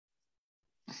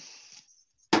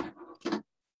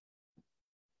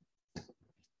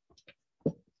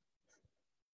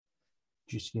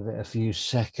Just give it a few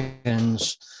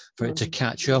seconds for it to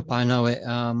catch up. I know it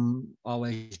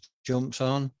always jumps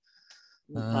on.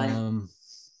 There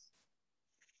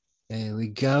we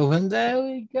go, and there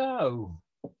we go.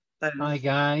 Hi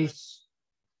guys.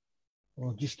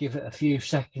 We'll just give it a few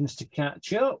seconds to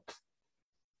catch up,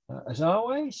 as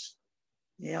always.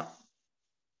 Yeah.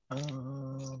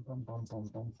 Move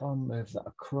that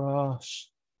across.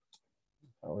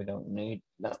 Oh, we don't need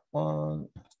that one.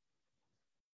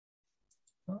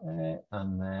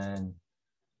 And then,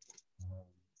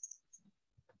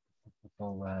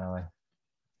 where are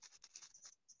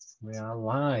we? We are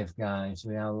live, guys.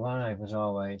 We are live as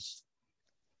always.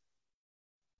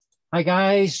 Hi,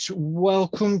 guys.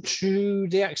 Welcome to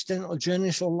the Accidental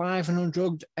Journalist Live and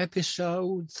Undrugged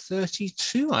episode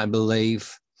 32, I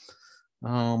believe.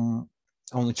 Only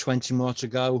 20 more to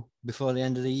go before the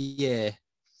end of the year.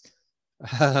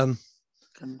 I'm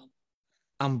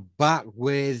back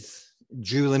with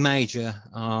Julie Major,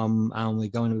 and we're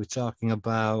going to be talking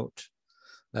about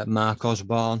Mark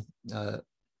Osborne,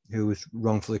 who was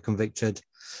wrongfully convicted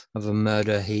of a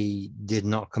murder he did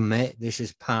not commit. This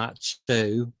is part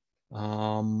 2,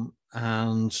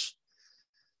 and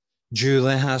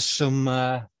Julie has some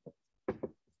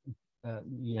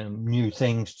new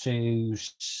things to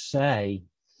say.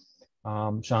 So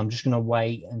I'm just going to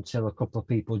wait until a couple of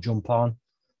people jump on.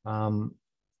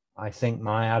 I think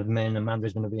my admin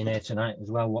Amanda's going to be in here tonight as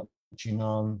well, watching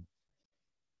on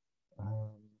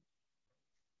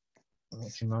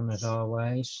as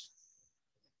always.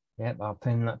 Yep, I'll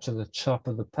pin that to the top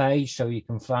of the page so you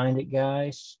can find it,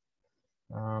 guys.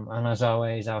 And as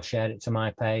always, I'll share it to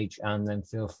my page, and then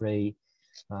feel free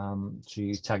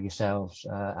to tag yourselves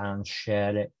and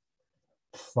share it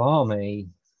for me.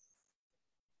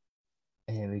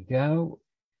 Here we go.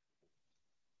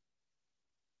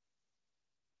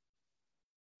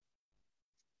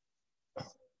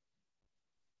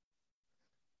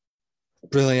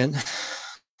 Brilliant.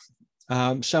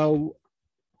 So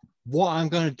what I'm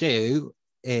going to do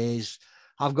is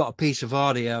I've got a piece of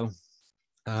audio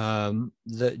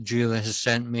that Julie has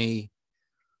sent me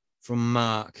from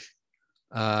Mark.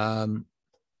 I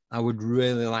would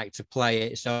really like to play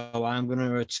it, so I'm going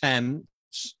to attempt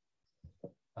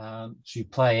to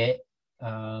play it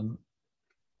over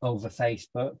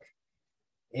Facebook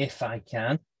if I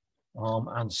can,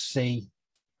 and see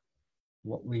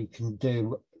what we can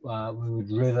do. We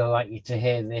would really like you to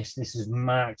hear this. This is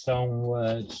Mark's own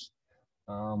words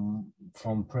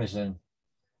from prison.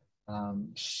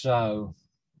 So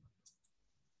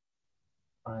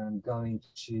I'm going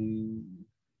to,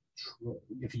 you're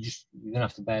gonna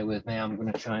have to bear with me. I'm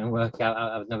gonna try and work out.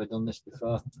 I've never done this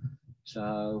before,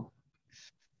 so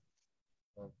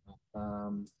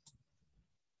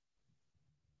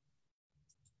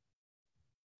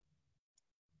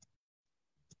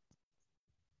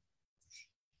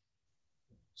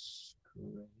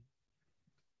great.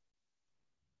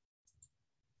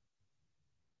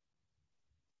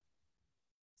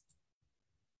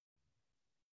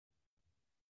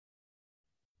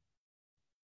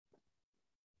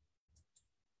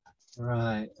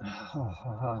 Right.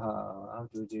 How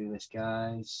do we do this,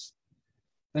 guys?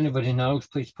 If anybody knows,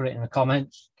 please put it in the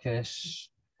comments, because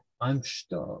I'm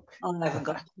stuck. I haven't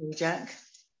got to, Jack.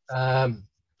 I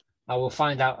will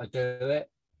find out how to do it.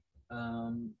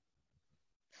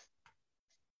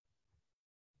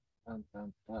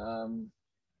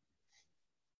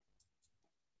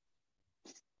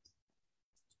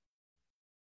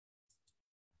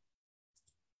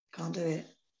 Can't do it.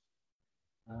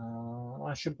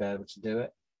 I should be able to do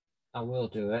it. I will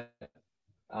do it.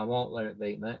 I won't let it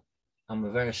beat me. I'm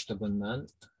a very stubborn man.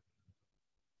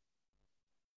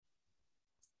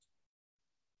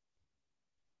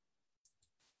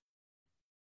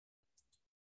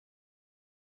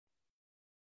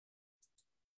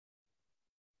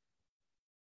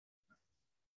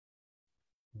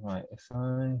 Right, if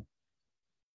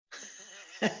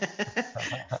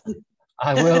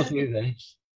I will do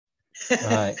this.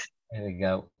 Right, here we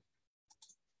go.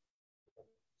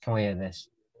 Can we hear this?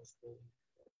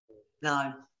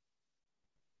 No.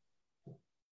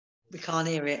 We can't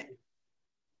hear it.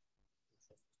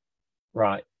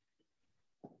 Right.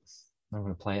 I'm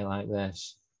going to play it like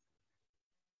this.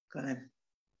 Go on.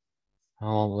 I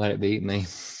won't let it beat me.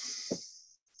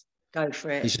 Go for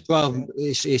it.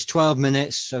 It's 12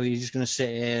 minutes, so you're just going to sit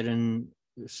here and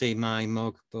see my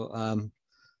mug, but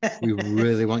we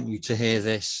really want you to hear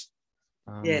this.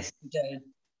 Yes, we do.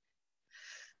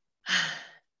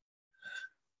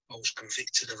 I was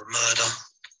convicted of a murder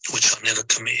which I never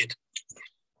committed.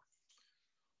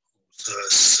 I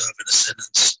was serving a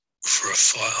sentence for a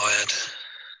fight I had.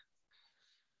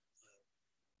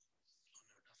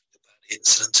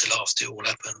 incident till after it all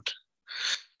happened.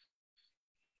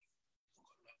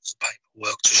 Lots of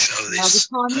paperwork to show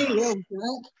this. No, we can't hear it,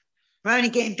 we're only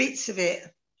getting bits of it.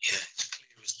 Yeah, it's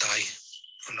clear as day.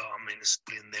 Like, I mean, it's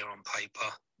in there on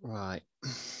paper. Right.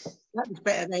 That was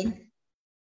better then.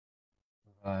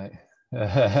 Right.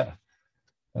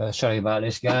 Sorry about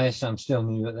this, guys. I'm still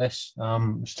new at this.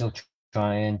 Still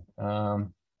trying.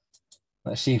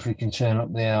 Let's see if we can turn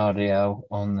up the audio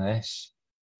on this.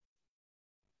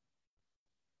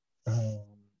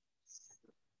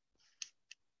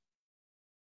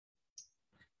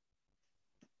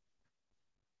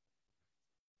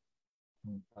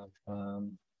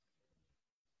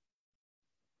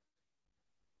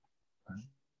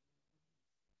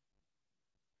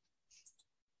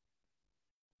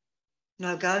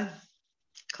 No go.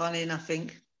 Can't hear nothing.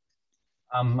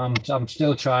 I'm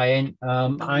still trying.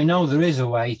 I know there is a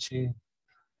way to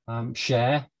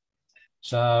share,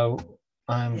 so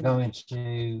I'm going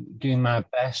to do my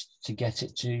best to get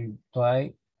it to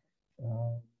play.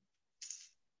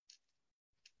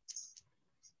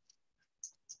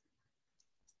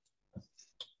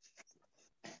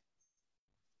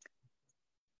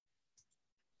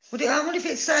 I wonder if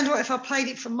it sounds right if I played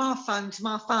it from my phone to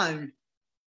my phone.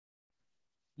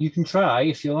 You can try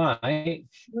if you like.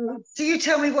 So you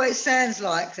tell me what it sounds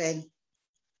like then.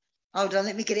 Hold on,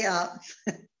 let me get it up.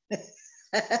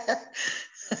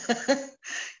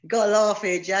 You got to laugh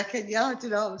here, Jack, and yeah, I don't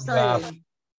know what I'm saying.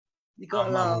 You got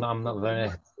to laugh. I'm not very.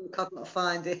 I've got to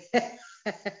find it.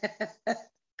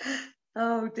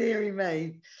 Oh dearie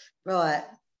me. Right.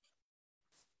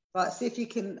 See if you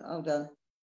can. Hold on.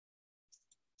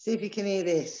 See if you can hear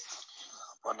this.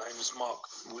 My name is Mark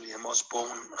William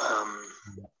Osborne.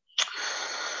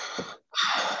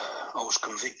 I was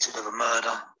convicted of a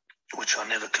murder, which I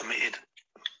never committed.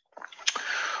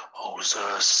 I was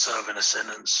serving a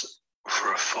sentence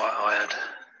for a fight I had.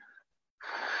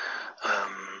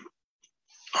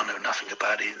 I knew nothing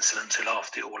about the incident until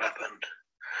after it all happened.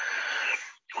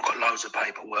 I've got loads of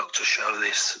paperwork to show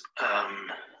this.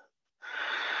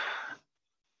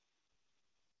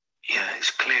 Yeah,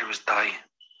 it's clear as day.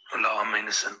 Like, I'm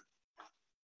innocent.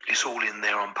 It's all in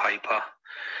there on paper.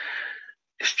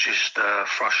 It's just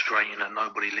frustrating that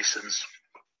nobody listens.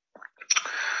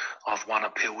 I've won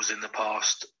appeals in the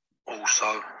past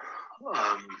also.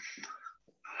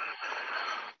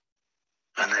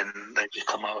 And then they just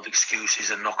come out with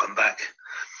excuses and knock them back.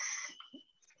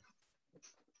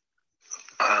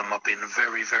 I've been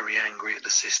very, very angry at the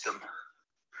system.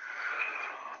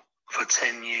 For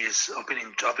 10 years, I've been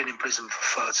in prison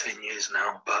for 13 years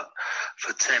now, but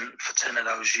for 10 of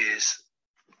those years,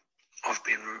 I've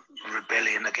been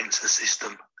rebelling against the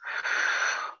system.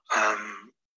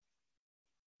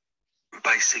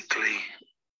 Basically,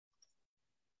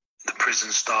 the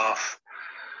prison staff,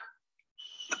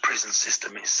 the prison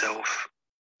system itself,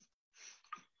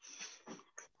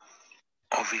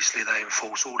 obviously they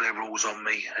enforce all their rules on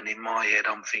me, and in my head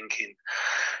I'm thinking,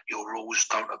 your rules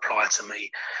don't apply to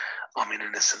me. I'm an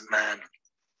innocent man.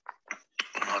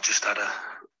 And I just had an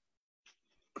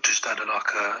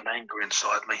anger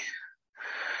inside me.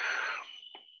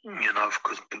 You know,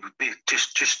 because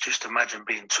just imagine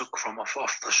being took from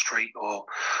off the street or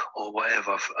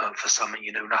whatever for something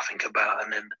you knew nothing about,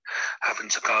 and then having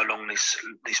to go along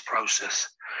this process.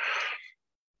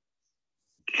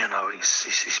 You know,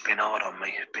 it's been hard on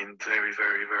me. It's been very,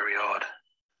 very, very hard,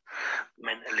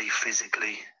 mentally,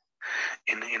 physically,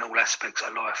 in all aspects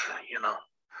of life. You know.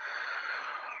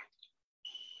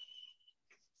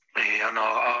 Yeah, and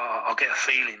I get a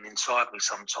feeling inside me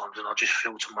sometimes, and I just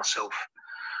feel to myself,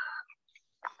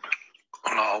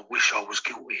 and I wish I was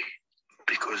guilty,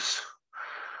 because,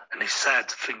 and it's a sad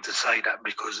thing to say that,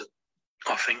 because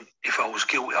I think if I was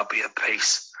guilty, I'd be at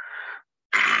peace.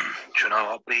 You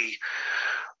know,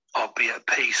 I'll be at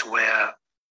peace where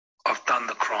I've done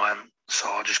the crime, so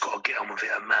I just got to get on with it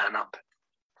and man up.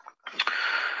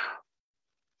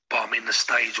 But I'm in the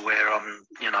stage where I'm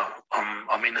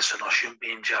innocent. I shouldn't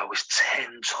be in jail. It's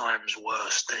 10 times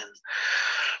worse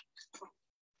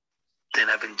than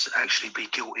having to actually be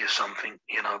guilty of something.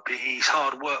 You know, but it's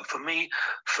hard work for me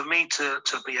to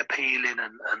be appealing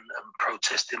and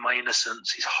protesting my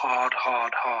innocence is hard.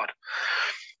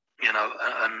 You know,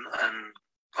 and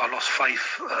I lost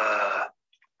faith.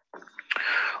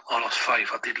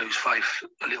 I did lose faith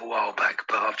a little while back,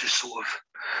 but I've just sort of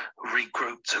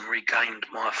regrouped and regained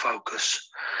my focus,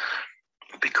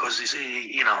 because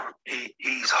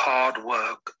it's hard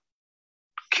work.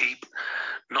 Keep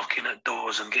knocking at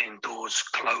doors and getting doors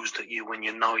closed at you when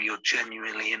you know you're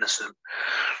genuinely innocent,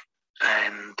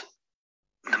 and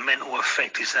the mental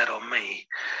effect it's had on me,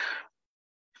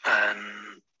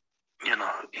 and you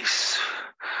know,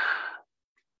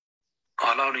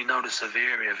 I'll only know the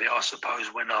severity of it, I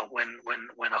suppose, when I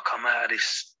come out of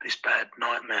this bad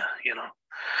nightmare. You know,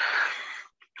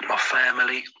 my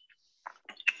family.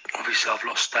 Obviously, I've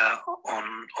lost out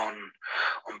on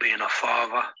being a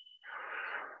father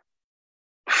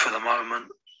for the moment,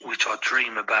 which I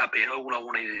dream about being. All I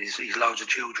wanted is loads of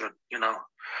children. You know,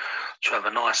 to have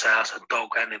a nice house, a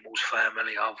dog, animals,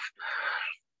 family.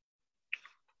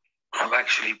 I've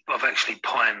actually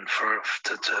pined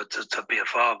to be a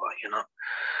father. You know.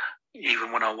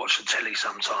 Even when I watch the telly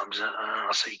sometimes and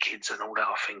I see kids and all that,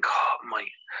 I think, oh,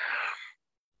 mate,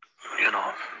 you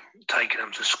know, taking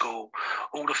them to school,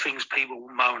 all the things people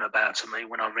moan about to me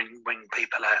when I ring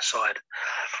people outside,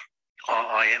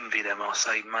 I envy them. I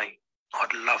say, mate,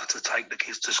 I'd love to take the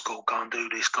kids to school, go and do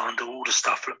this, go and do all the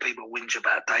stuff that people whinge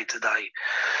about day to day.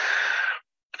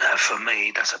 For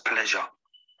me, that's a pleasure.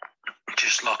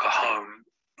 Just like a home,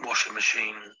 washing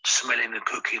machine, smelling and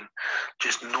cooking,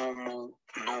 just normal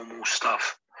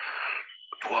stuff.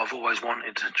 What I've always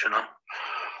wanted, you know.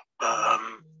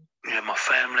 Yeah, my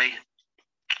family,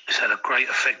 it's had a great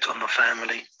effect on the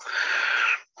family.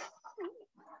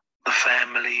 The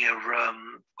family are,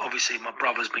 obviously my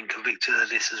brother's been convicted of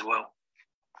this as well.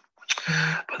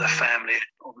 But the family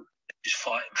is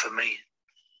fighting for me.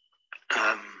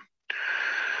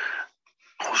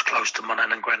 I was close to my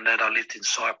nan and granddad. I lived in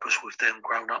Cyprus with them,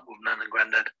 grown up with nan and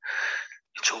granddad.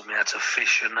 He taught me how to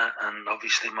fish and that, and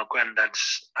obviously my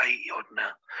granddad's 80-odd now.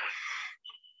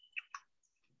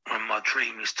 And my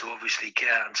dream is to obviously get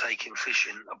out and take him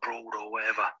fishing abroad or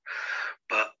whatever.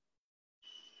 But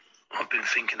I've been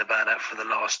thinking about that for the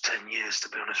last 10 years, to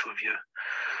be honest with you.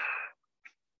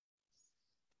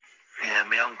 Yeah,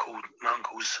 my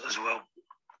uncles as well.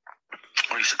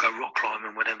 I used to go rock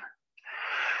climbing with him.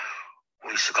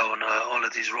 We used to go on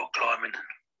holidays rock climbing.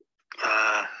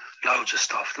 Loads of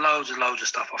stuff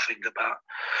I think about.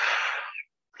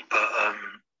 But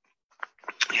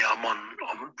yeah,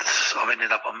 I've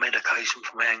ended up on medication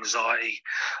for my anxiety.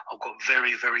 I've got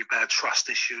very, very bad trust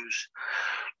issues.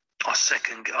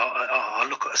 I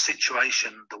look at a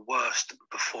situation, the worst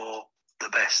before the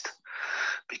best,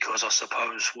 because I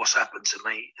suppose what's happened to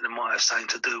me, it might have something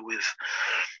to do with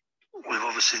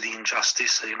obviously the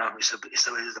injustice. You know, it's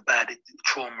a bad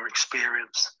trauma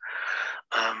experience.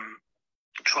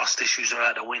 Trust issues are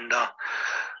out the window.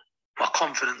 My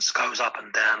confidence goes up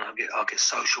and down. I get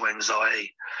social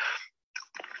anxiety.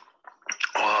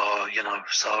 You know,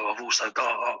 so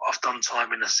I've done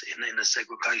time in the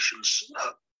segregations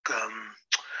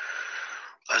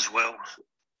as well,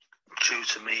 due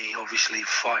to me obviously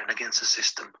fighting against the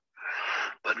system.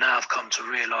 But now I've come to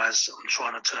realise I'm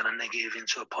trying to turn a negative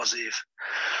into a positive.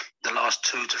 The last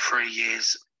 2 to 3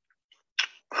 years,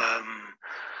 I'm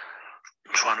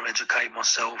trying to educate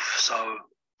myself. So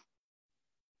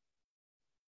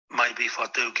maybe if I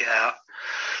do get out,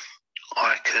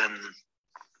 I can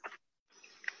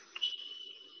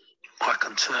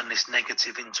turn this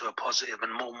negative into a positive,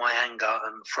 and more my anger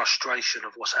and frustration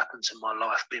of what's happened to my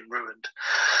life being ruined,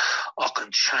 I can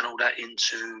channel that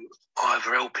into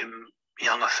either helping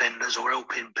young offenders or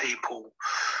helping people,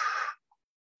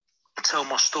 tell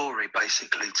my story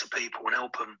basically to people and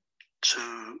help them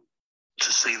to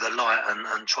see the light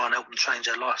and try and help them change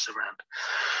their lives around.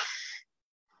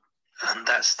 And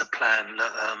that's the plan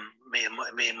that me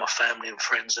and my family and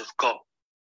friends have got.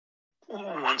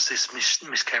 Once this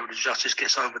miscarriage of justice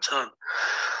gets overturned,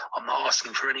 I'm not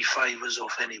asking for any favours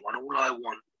off anyone. All I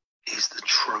want is the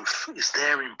truth. It's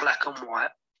there in black and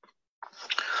white.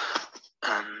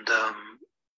 And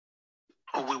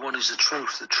all we want is the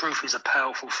truth. The truth is a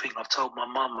powerful thing. I've told my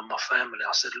mum and my family,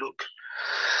 I said, look,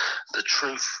 the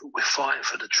truth, we're fighting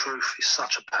for the truth. It's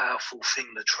such a powerful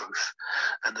thing, the truth.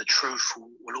 And the truth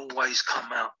will always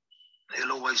come out.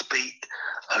 It'll always beat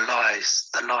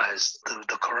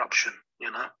the corruption, you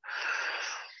know.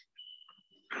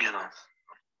 You know,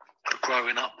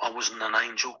 growing up, I wasn't an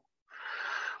angel.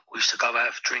 We used to go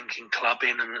out for drinking,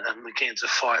 clubbing, and we get into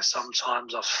fights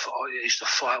sometimes. I used to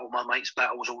fight all my mates'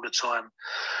 battles all the time.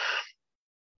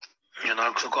 You know,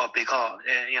 because I've got a big heart.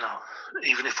 You know,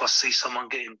 even if I see someone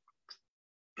getting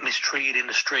mistreated in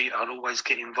the street, I'd always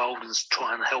get involved and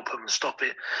try and help them and stop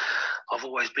it. I've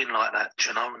always been like that,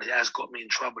 you know, and it has got me in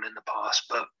trouble in the past.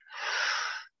 But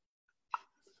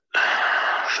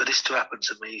for this to happen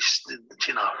to me,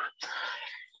 you know,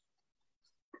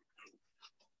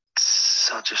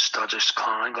 I just can't.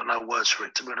 I ain't got no words for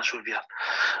it, to be honest with you.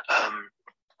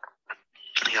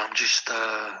 Yeah, I'm just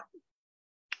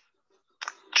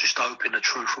hoping the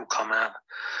truth will come out.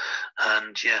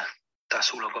 And yeah,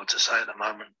 that's all I've got to say at the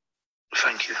moment.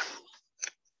 Thank you.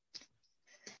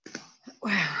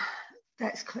 Wow,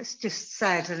 it's just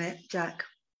sad, isn't it, Jack?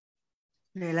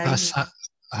 Really. That's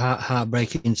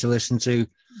heartbreaking to listen to.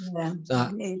 Yeah.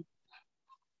 That.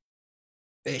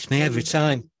 It's me every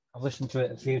time. I've listened to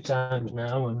it a few times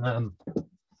now, and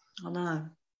I know.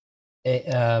 It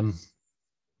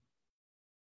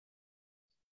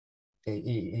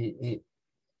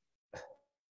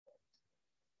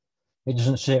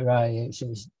doesn't sit right.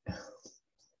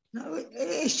 No,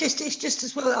 it's just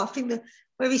as well. I think that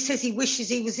where he says he wishes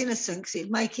he was innocent because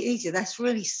it'd make it easier. That's a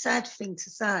really sad thing to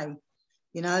say,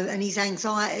 you know. And his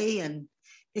anxiety, and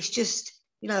it's just,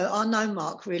 you know, I know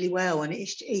Mark really well, and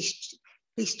he's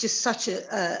just such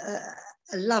a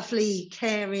lovely,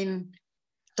 caring,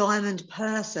 diamond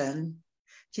person.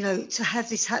 You know, to have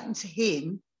this happen to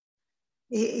him,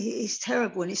 it's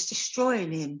terrible, and it's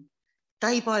destroying him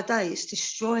day by day. It's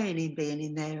destroying him being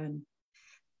in there, and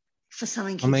for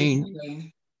something. I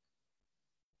mean,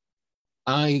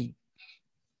 I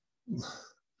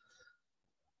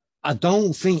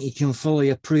don't think you can fully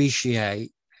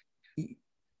appreciate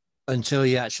until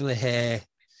you actually hear.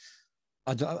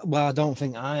 I don't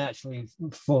think I actually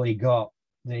fully got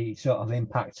the sort of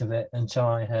impact of it until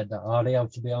I heard that audio,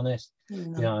 to be honest. You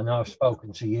know, I know I've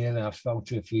spoken to you and I've spoken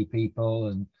to a few people,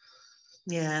 and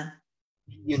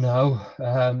you know,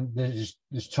 there's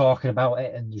talking about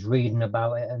it and there's reading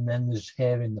about it, and then there's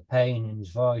hearing the pain in his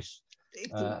voice.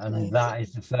 And that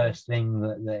is the first thing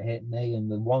that hit me,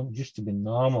 and the want just to be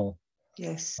normal.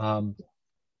 Yes.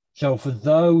 So for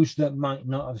those that might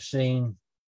not have seen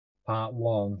part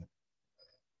one,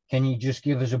 can you just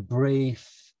give us a brief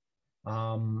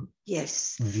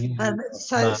yes view?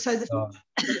 So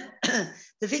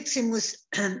the victim was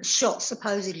shot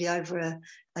supposedly over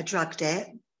a drug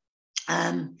debt.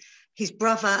 His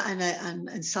brother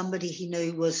and somebody he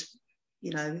knew was,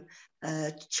 you know,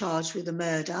 charged with a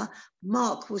murder.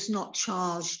 Mark was not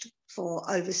charged for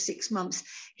over 6 months.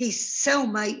 His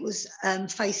cellmate was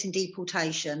facing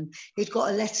deportation. He'd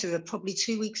got a letter probably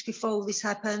 2 weeks before all this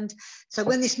happened. So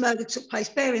when this murder took place,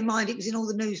 bear in mind it was in all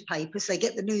the newspapers. They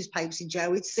get the newspapers in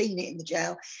jail. He'd seen it in the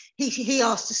jail. He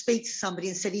asked to speak to somebody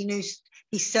and said he knew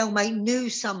his cellmate knew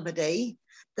somebody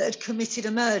that had committed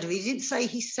a murder. He didn't say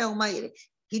his cellmate,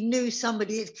 he knew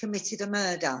somebody had committed a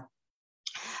murder.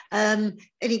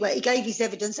 Anyway, he gave his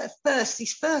evidence. At first,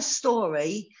 his first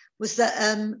story was that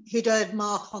he'd heard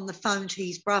Mark on the phone to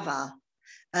his brother,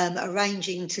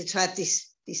 arranging to have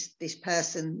this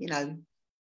person, you know,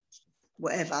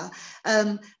 whatever.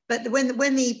 But when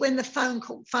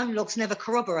the phone logs never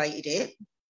corroborated it,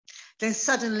 then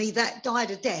suddenly that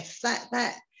died a death.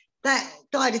 That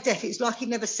died a death. It was like he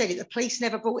never said it. The police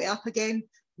never brought it up again.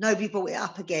 Nobody brought it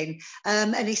up again.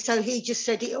 So he just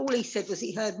said it. All he said was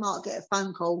he heard Mark get a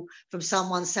phone call from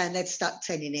someone saying they'd stuck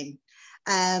 10 in him.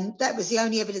 That was the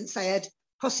only evidence they had.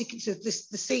 Prosecutors,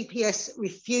 the CPS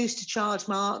refused to charge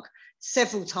Mark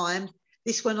several times.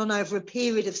 This went on over a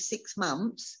period of 6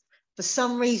 months. For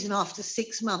some reason, after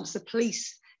 6 months, the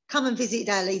police come and visited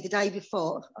Ali the day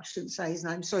before. I shouldn't say his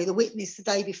name, sorry, the witness the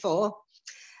day before.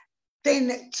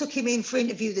 Then took him in for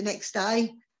interview the next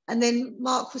day. And then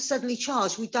Mark was suddenly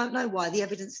charged. We don't know why. The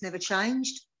evidence never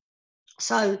changed.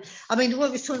 So, I mean,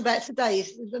 what we're talking about today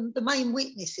is the main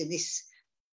witness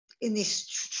in this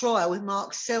trial with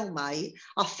Mark's cellmate.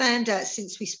 I found out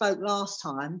since we spoke last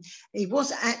time, he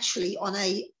was actually on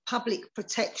a public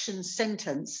protection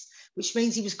sentence, which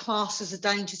means he was classed as a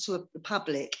danger to the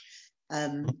public,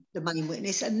 the main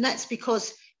witness. And that's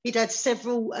because he'd had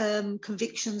several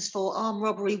convictions for armed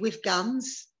robbery with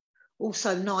guns,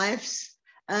 also knives.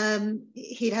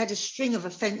 He'd had a string of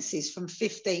offences from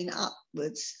 15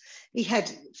 upwards. He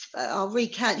had, I'll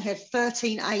recount, he had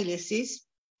 13 aliases,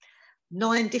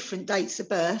 9 different dates of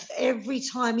birth. Every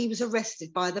time he was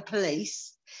arrested by the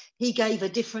police, he gave a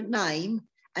different name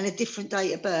and a different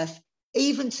date of birth.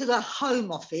 Even to the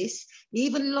Home Office, he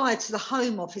even lied to the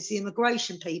Home Office, the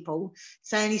immigration people,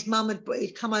 saying his mum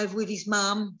he'd come over with his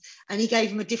mum, and he gave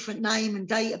him a different name and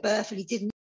date of birth, and he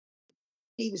didn't.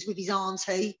 He was with his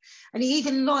auntie, and he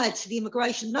even lied to the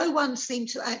immigration. No one seemed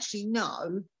to actually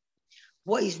know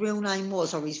what his real name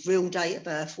was or his real date of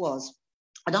birth was.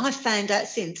 And I found out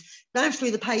since going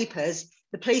through the papers,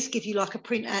 the police give you like a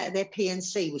printout of their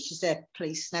PNC, which is their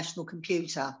police national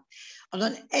computer. And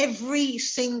on every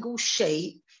single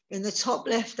sheet in the top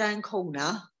left-hand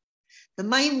corner, the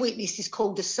main witness is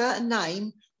called a certain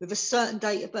name with a certain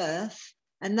date of birth,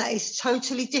 and that is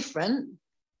totally different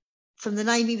from the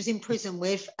name he was in prison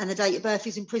with and the date of birth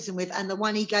he's in prison with and the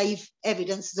one he gave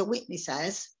evidence as a witness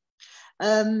as.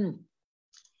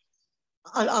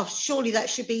 Surely that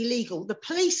should be illegal. The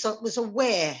police was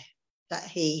aware that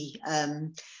he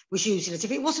was using it.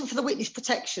 If it wasn't for the witness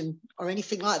protection or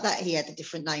anything like that, he had a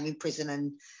different name in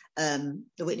prison and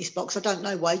the witness box. I don't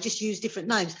know why, he just used different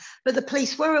names. But the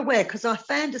police were aware, because I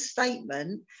found a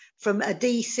statement from a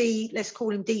DC, let's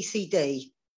call him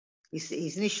DCD.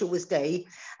 His initial was D,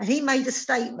 and he made a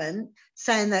statement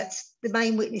saying that the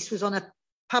main witness was on a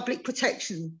public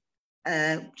protection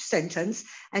sentence,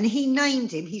 and he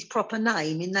named him his proper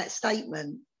name in that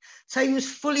statement. So he was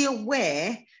fully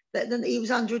aware that he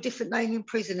was under a different name in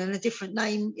prison and a different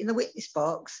name in the witness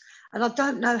box. And I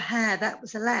don't know how that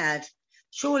was allowed.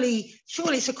 Surely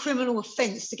it's a criminal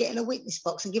offence to get in a witness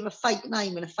box and give a fake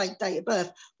name and a fake date of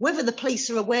birth, whether the police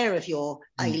are aware of your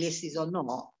aliases or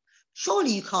not.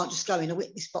 Surely you can't just go in a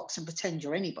witness box and pretend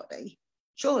you're anybody.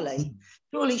 Surely,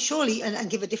 and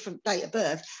give a different date of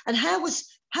birth. And how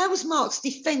was Mark's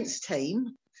defence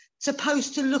team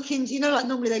supposed to look into, like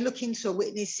normally they look into a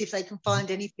witness, see if they can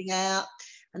find anything out,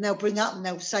 and they'll bring up and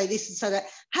they'll say this and say that.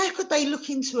 How could they look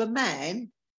into a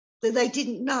man that they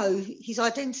didn't know his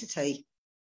identity?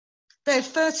 They had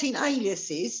 13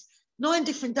 aliases, 9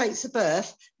 different dates of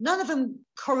birth. None of them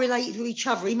correlated with each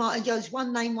other. He might have used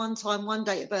one name one time, one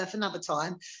date of birth another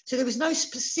time. So there was no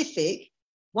specific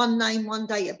one name, one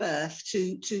date of birth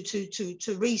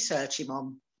to research him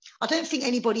on. I don't think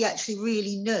anybody actually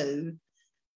really knew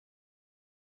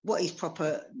what his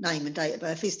proper name and date of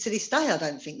birth is. To this day, I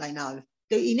don't think they know.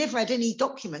 He never had any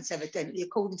documents, evidently,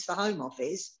 according to the Home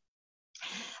Office.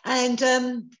 And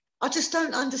I just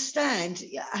don't understand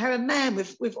how a man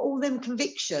with all them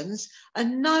convictions, a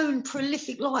known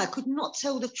prolific liar, could not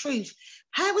tell the truth.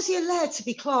 How was he allowed to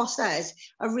be classed as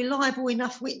a reliable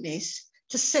enough witness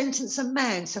to sentence a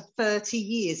man to 30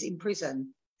 years in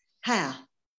prison? How?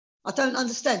 I don't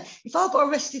understand. If I got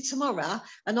arrested tomorrow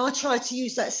and I tried to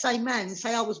use that same man and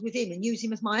say I was with him and use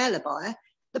him as my alibi,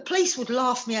 the police would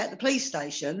laugh me at the police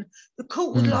station. The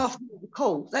court would laugh me at the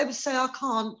court. They would say,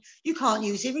 you can't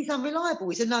use him. He's unreliable.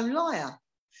 He's a known liar.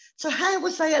 So how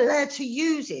was they allowed to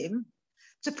use him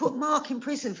to put Mark in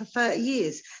prison for 30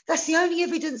 years? That's the only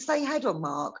evidence they had on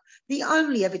Mark. The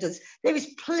only evidence. There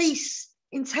is police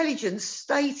intelligence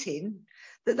stating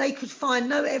that they could find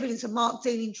no evidence of Mark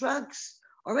dealing drugs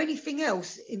or anything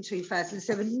else in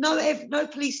 2007. No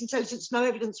police intelligence, no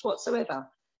evidence whatsoever.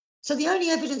 So the only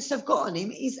evidence they've got on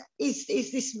him is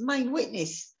this main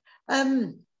witness.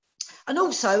 And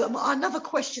also, another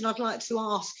question I'd like to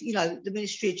ask, the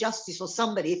Ministry of Justice or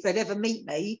somebody, if they'd ever meet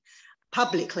me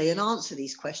publicly and answer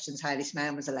these questions, how this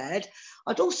man was allowed.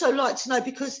 I'd also like to know,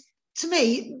 because to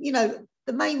me,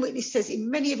 the main witness says in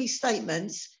many of his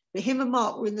statements that him and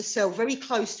Mark were in the cell very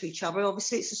close to each other.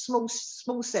 Obviously, it's a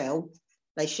small cell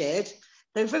they shared.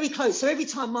 They were very close. So every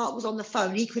time Mark was on the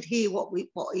phone, he could hear what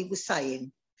he was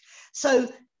saying.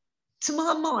 So, to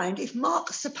my mind, if Mark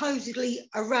supposedly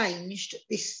arranged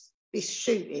this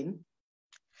shooting,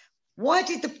 why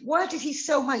did his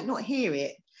cellmate not hear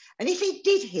it? And if he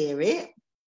did hear it,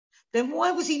 then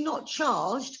why was he not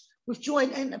charged with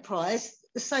joint enterprise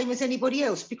the same as anybody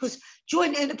else? Because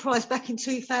joint enterprise back in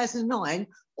 2009,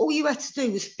 all you had to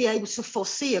do was be able to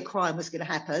foresee a crime was going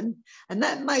to happen, and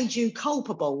that made you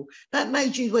culpable. That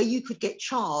made you where you could get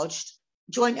charged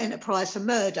joint enterprise for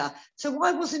murder. So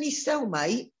why wasn't his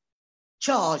cellmate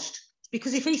charged?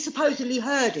 Because if he supposedly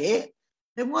heard it,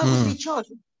 then why wasn't he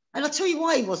charged? And I'll tell you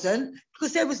why he wasn't,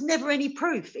 because there was never any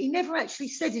proof. He never actually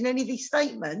said in any of his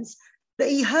statements that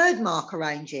he heard Mark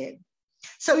arrange it.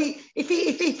 So if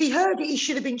he heard it, he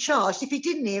should have been charged. If he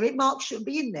didn't hear it, Mark shouldn't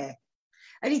be in there.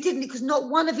 And he didn't, because not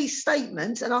one of his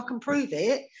statements, and I can prove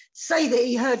it, say that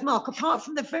he heard Mark, apart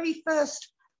from the very first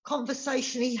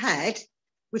conversation he had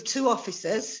with 2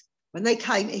 officers when they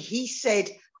came. He said,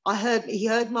 he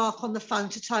heard Mark on the phone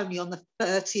to Tony on the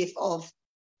 30th of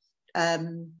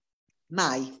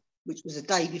May, which was a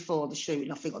day before the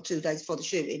shooting, I think, or 2 days before the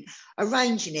shooting,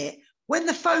 arranging it. When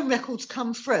the phone records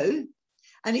come through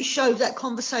and it showed that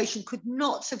conversation could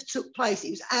not have took place, it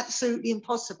was absolutely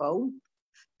impossible,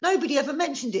 nobody ever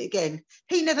mentioned it again.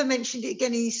 He never mentioned it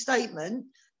again in his statement.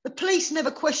 The police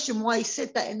never questioned why he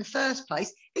said that in the first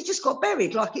place. It just got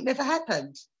buried like it never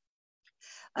happened.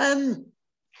 And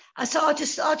so I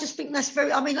just think that's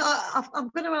very, I'm going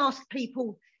to ask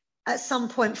people at some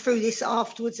point through this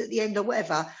afterwards at the end or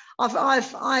whatever.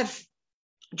 I've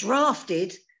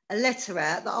drafted a letter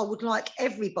out that I would like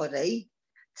everybody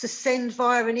to send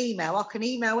via an email. I can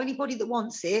email anybody that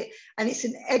wants it, and it's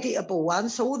an editable one.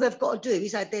 So all they've got to do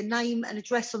is add their name and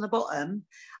address on the bottom.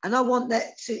 And I want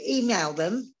that to email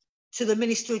them to the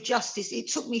Minister of Justice. It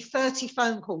took me 30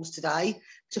 phone calls today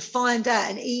to find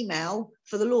out an email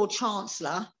for the Lord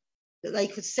Chancellor that they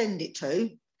could send it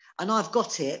to. and I've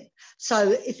got it.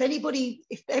 So if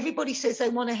everybody says they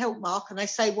want to help Mark and they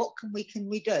say, what can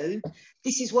we do?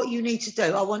 This is what you need to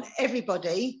do. I want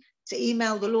everybody to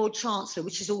email the Lord Chancellor,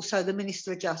 which is also the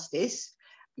Minister of Justice.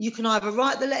 You can either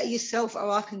write the letter yourself or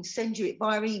I can send you it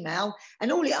via email.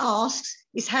 And all it asks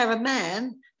is how a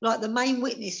man like the main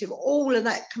witness with all of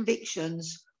that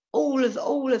convictions, all of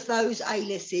those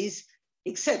aliases,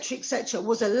 etc.,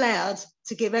 was allowed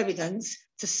to give evidence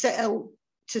to settle,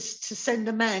 to send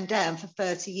a man down for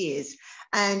 30 years.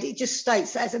 And it just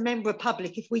states that as a member of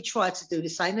public, if we tried to do the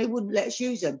same, they wouldn't let us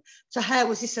use them. So how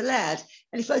was this allowed?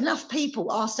 And if enough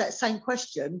people ask that same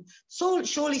question, so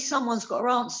surely someone's got to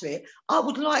answer it. I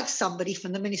would like somebody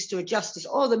from the Minister of Justice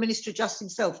or the Minister of Justice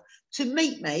himself to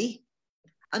meet me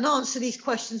and answer these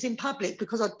questions in public,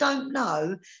 because I don't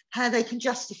know how they can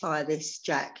justify this,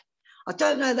 Jack. I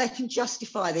don't know they can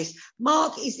justify this.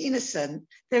 Mark is innocent.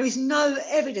 There is no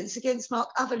evidence against Mark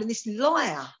other than this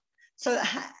liar. So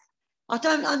I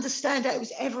don't understand how it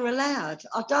was ever allowed.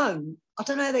 I don't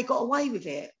know how they got away with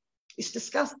it. It's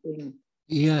disgusting.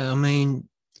 Yeah, I mean,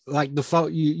 like the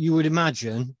phone, you would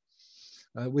imagine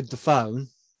with the phone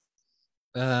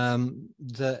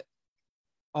that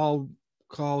all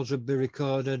calls would be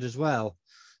recorded as well.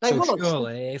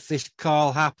 Surely, if this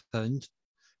call happened,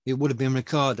 it would have been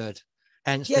recorded.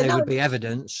 Hence, there would be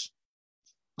evidence.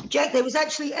 Jack, there was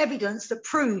actually evidence that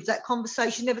proved that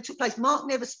conversation never took place. Mark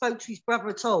never spoke to his brother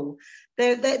at all.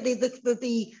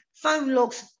 The phone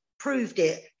logs proved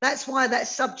it. That's why that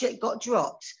subject got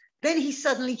dropped. Then he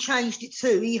suddenly changed it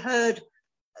too. He heard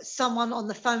someone on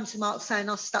the phone to Mark saying,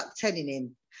 I stuck 10 in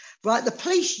him. Right, the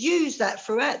police used that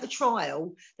throughout the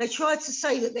trial. They tried to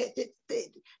say that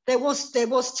there was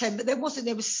 10, but there wasn't.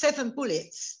 There was 7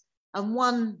 bullets and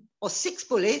 6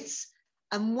 bullets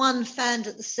and 1 found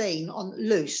at the scene on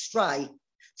loose, stray.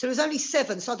 So there was only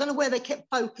 7. So I don't know where they kept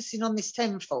focusing on this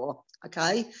 10 for.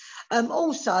 Okay.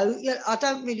 Also, I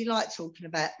don't really like talking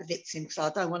about the victim because I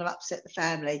don't want to upset the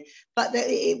family. But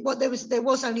there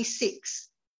was only 6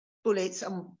 bullets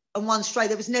and 1 stray.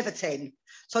 There was never 10.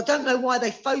 So I don't know why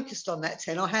they focused on that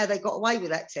 10 or how they got away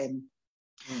with that 10.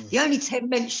 The only 10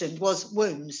 mentioned was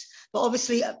wounds, but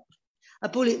obviously a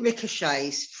bullet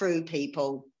ricochets through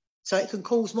people, so it can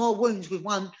cause more wounds with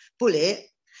 1 bullet.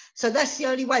 So that's the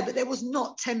only way. But there was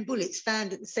not 10 bullets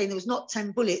found at the scene. There was not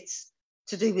 10 bullets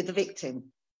to do with the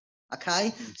victim.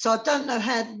 Okay, so I don't know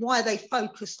why they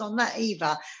focused on that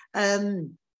either.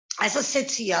 As I said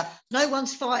to you, no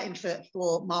one's fighting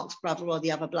for Mark's brother or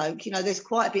the other bloke. You know, there's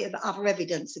quite a bit of other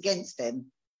evidence against them.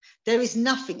 There is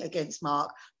nothing against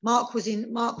Mark. Mark was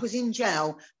in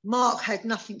jail. Mark had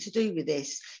nothing to do with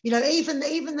this. You know, even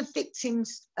the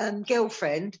victim's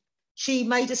girlfriend, she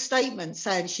made a statement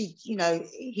saying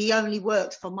he only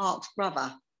worked for Mark's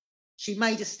brother. She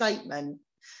made a statement.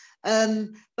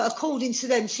 But according to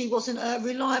them, she wasn't a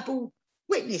reliable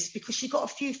witness because she got a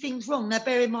few things wrong. Now,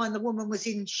 bear in mind, the woman was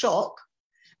in shock.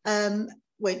 And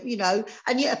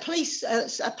yet a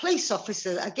police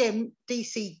officer, again,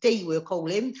 DCD we'll call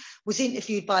him, was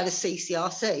interviewed by the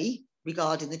CCRC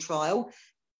regarding the trial,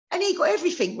 and he got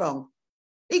everything wrong.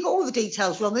 He got all the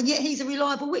details wrong, and yet he's a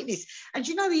reliable witness. And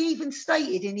he even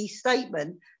stated in his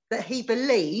statement that he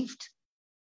believed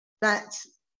that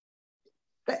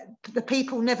the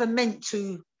people never meant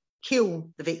to kill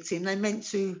the victim. They meant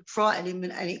to frighten him,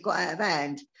 and it got out of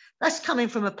hand. That's coming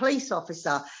from a police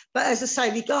officer. But as I say,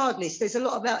 regardless, there's a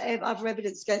lot about other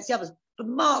evidence against the others. But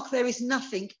Mark, there is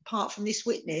nothing apart from this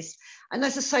witness. And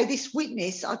as I say, this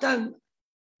witness, I don't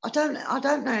know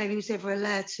if he was ever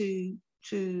allowed to.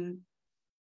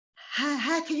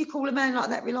 How can you call a man like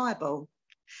that reliable?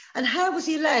 And how was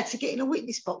he allowed to get in a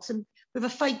witness box and with a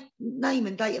fake name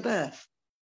and date of birth?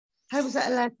 How was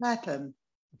that allowed to happen?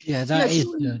 Yeah,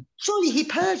 surely he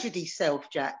perjured himself,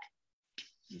 Jack.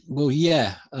 Well,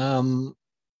 yeah,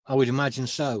 I would imagine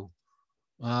so,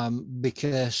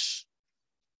 because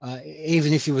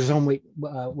even if he was on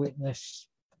witness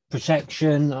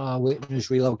protection or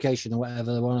witness relocation or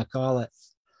whatever they want to call it,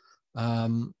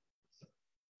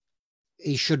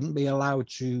 he shouldn't be allowed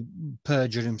to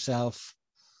perjure himself.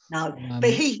 No, but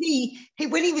he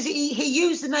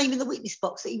used the name in the witness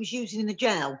box that he was using in the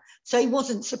jail, so he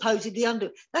wasn't supposedly under.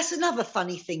 That's another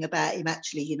funny thing about him,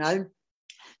 actually.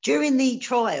 During the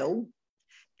trial,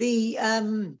 the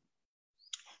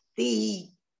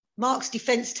Mark's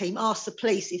defence team asked the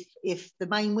police if the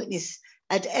main witness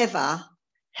had ever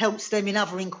helped them in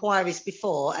other inquiries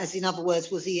before, as in other words,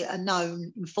 was he a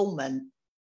known informant?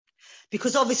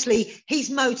 Because obviously his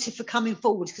motive for coming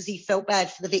forward because he felt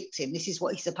bad for the victim. This is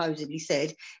what he supposedly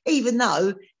said, even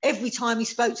though every time he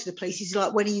spoke to the police, he's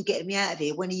like, when are you getting me out of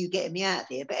here? When are you getting me out of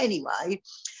here? But anyway,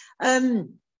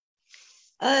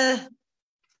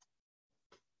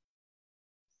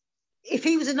 If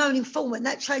he was a known informant,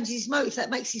 that changes his motive. That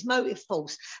makes his motive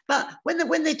false. But when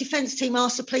the defence team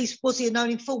asked the police, was he a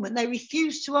known informant, they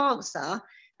refused to answer.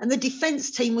 And the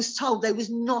defence team was told they was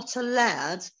not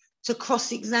allowed to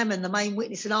cross-examine the main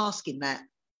witness and ask him that.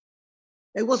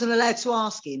 They wasn't allowed to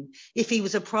ask him if he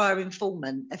was a prior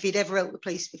informant, if he'd ever helped the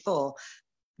police before.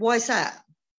 Why is that?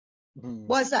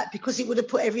 Why is that? Because it would have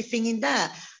put everything in doubt.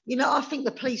 You know, I think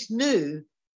the police knew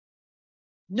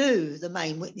the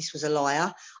main witness was a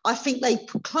liar. I think they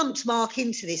clumped Mark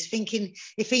into this thinking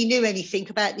if he knew anything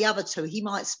about the other two, he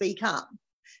might speak up.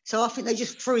 So I think they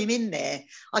just threw him in there.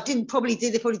 They probably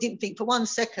didn't think for 1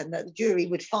 second that the jury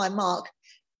would find Mark,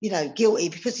 you know, guilty,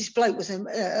 because this bloke was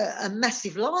a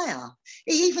massive liar.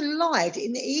 He even lied. He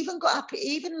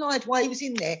even lied while he was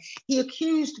in there. He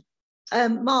accused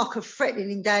Mark of threatening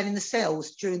him down in the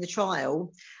cells during the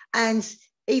trial, and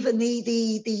even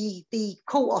the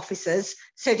court officers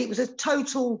said it was a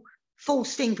total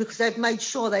false thing because they've made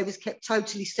sure they was kept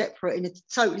totally separate in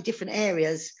totally different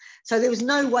areas. So there was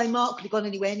no way Mark could have gone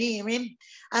anywhere near him.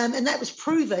 And that was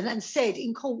proven and said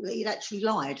in court that he'd actually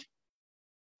lied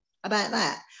about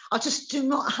that. I just do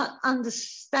not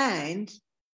understand.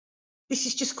 This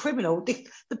is just criminal. The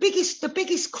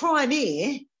biggest crime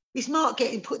here is Mark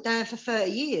getting put down for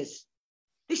 30 years.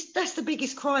 That's the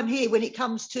biggest crime here when it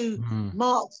comes to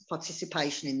Mark's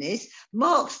participation in this.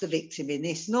 Mark's the victim in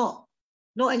this, not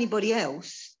anybody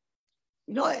else.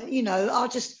 The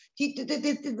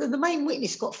main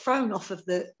witness got thrown off of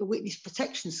the witness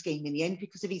protection scheme in the end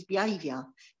because of his behaviour.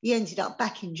 He ended up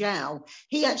back in jail.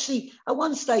 He actually, at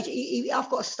one stage, I've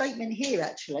got a statement here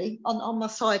actually on my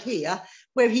side here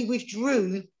where he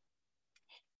withdrew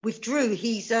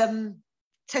his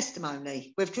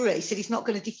testimony. Withdrew it. He said he's not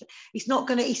going to.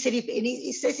 He said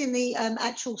it says in the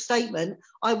actual statement,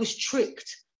 I was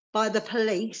tricked by the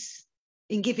police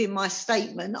in giving my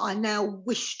statement. I now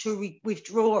wish to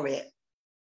withdraw it.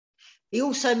 He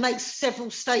also makes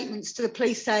several statements to the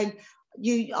police saying,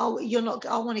 you're not,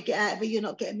 I want to get out of it, you're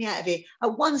not getting me out of it.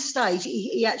 At one stage,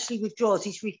 he actually withdraws.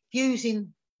 He's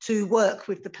refusing to work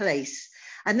with the police.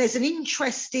 And there's an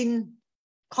interesting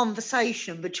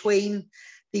conversation between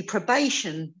the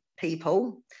probation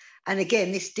people and,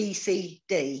 again, this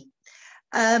DCD.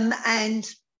 And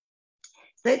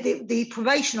the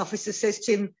probation officer says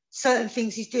to him, certain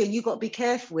things he's doing, you've got to be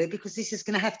careful with because this is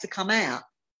going to have to come out.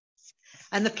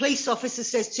 And the police officer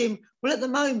says to him, well, at the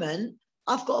moment,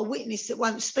 I've got a witness that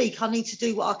won't speak. I need to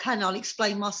do what I can. I'll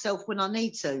explain myself when I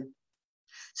need to.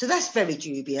 So that's very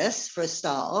dubious for a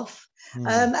start off.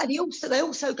 And they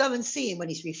also go and see him when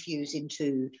he's refusing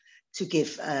to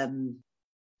give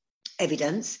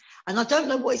evidence. And I don't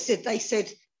know what he said. They said,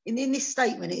 in this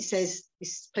statement, it says,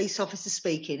 this police officer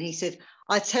speaking, he said,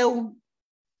 I tell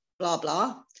blah,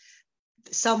 blah,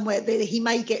 somewhere that he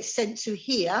may get sent to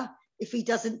here if he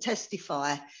doesn't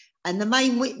testify. And the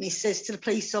main witness says to the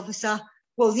police officer,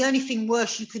 well, the only thing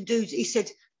worse you can do, he said,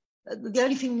 the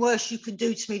only thing worse you can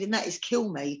do to me than that is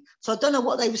kill me. So I don't know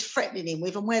what they was threatening him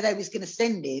with and where they was going to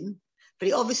send him, but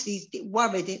it obviously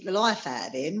worried the life out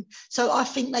of him. So I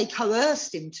think they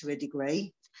coerced him to a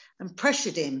degree and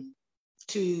pressured him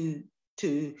to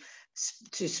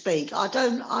speak. I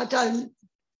don't,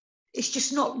 it's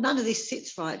just not, none of this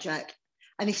sits right, Jack.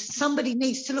 And if somebody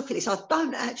needs to look at this, I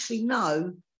don't actually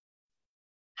know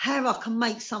how I can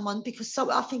make someone, because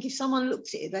I think if someone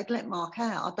looked at it, they'd let Mark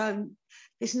out.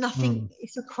 There's nothing,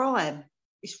 it's a crime.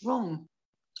 It's wrong.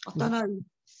 I don't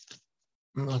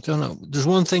know. There's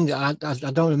one thing that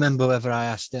I don't remember whether I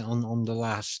asked it on the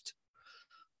last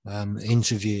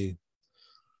interview.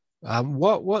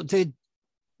 What did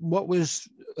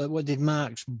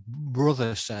Mark's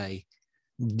brother say?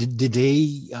 Did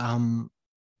he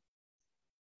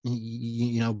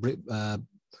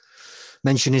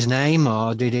mention his name,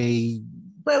 or did he?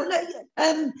 Well,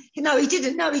 no, he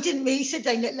didn't. No, he didn't. He said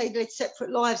they led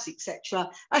separate lives, etc.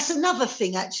 That's another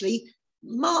thing, actually.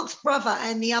 Mark's brother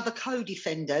and the other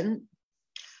co-defendant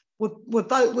were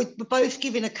both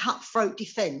given a cutthroat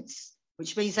defence,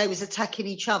 which means they was attacking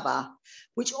each other,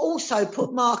 which also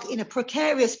put Mark in a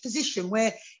precarious position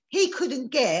where he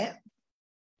couldn't get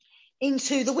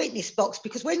into the witness box,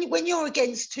 because when you're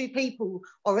against two people,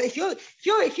 or if you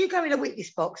go in a witness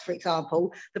box, for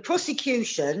example, the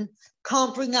prosecution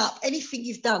can't bring up anything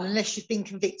you've done unless you've been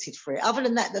convicted for it. Other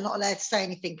than that, they're not allowed to say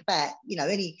anything about,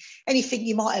 anything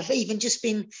you might have even just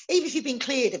been, even if you've been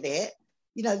cleared of it,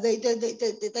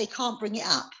 they can't bring it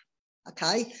up.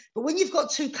 Okay, but when you've got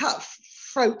two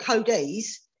cutthroat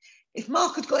codees, if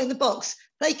Mark had got in the box,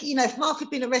 They, you know, if Mark had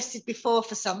been arrested before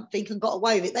for something and got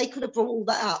away with it, they could have brought all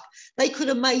that up. They could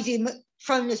have made him,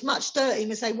 thrown as much dirt at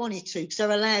him as they wanted to, because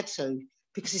they're allowed to,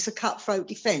 because it's a cutthroat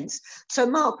defence. So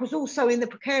Mark was also in the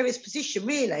precarious position,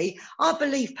 really. I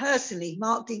believe personally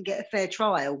Mark didn't get a fair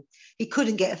trial. He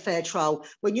couldn't get a fair trial.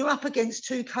 When you're up against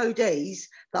two codees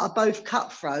that are both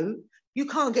cutthroat, you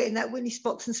can't get in that witness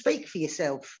box and speak for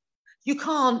yourself. You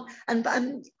can't, and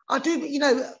I do, you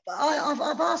know,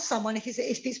 I've asked someone if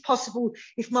it's possible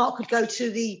if Mark could go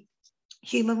to the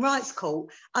Human Rights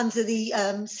Court under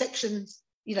the section,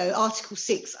 you know, Article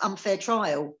 6 unfair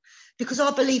trial, because I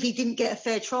believe he didn't get a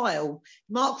fair trial.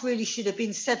 Mark really should have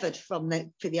been severed from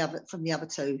the other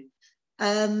two.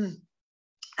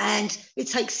 And it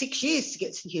takes 6 years to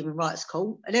get to the Human Rights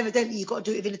Court, and evidently you've got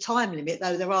to do it within a time limit,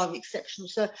 though there are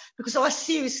exceptions. So, because I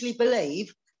seriously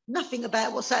believe nothing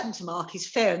about what's happened to Mark is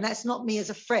fair, and that's not me as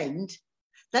a friend.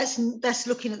 That's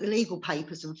looking at the legal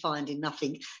papers and finding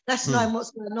nothing. That's knowing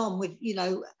what's going on with, you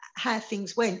know, how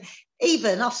things went.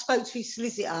 Even I've spoke to his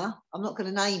solicitor, I'm not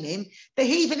going to name him, but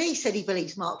he said he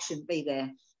believes Mark shouldn't be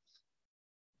there.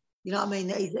 You know what I mean?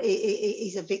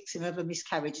 He's a victim of a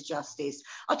miscarriage of justice.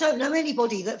 I don't know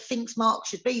anybody that thinks Mark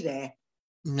should be there.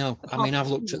 No, I mean,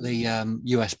 I've looked at the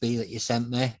USB that you sent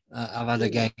me. I've had a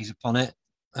gaze upon it.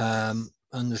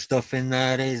 And the stuff in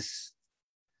there is...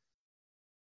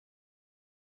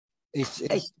 It's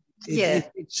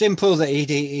simple that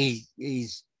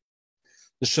he's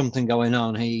there's something going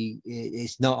on.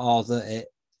 It's not all that it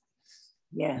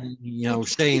you know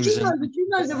seems. Did you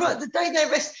know the day they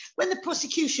arrest, when the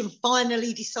prosecution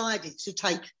finally decided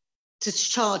to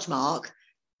charge Mark,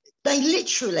 they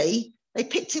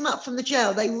picked him up from the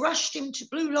jail. They rushed him to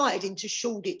blue lighted him to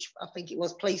Shoreditch, I think it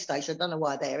was, police station. I don't know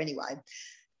why there anyway.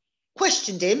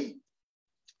 Questioned him.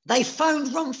 They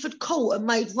phoned Romford Court and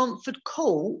made Romford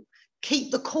Court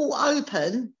keep the court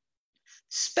open,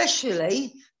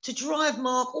 specially to drive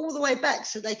Mark all the way back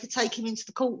so they could take him into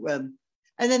the courtroom.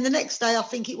 And then the next day, I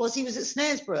think it was, he was at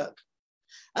Snaresbrook.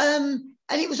 And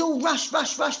it was all rush,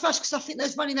 because I think they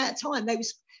was running out of time. They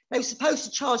were supposed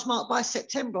to charge Mark by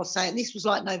September or so, and this was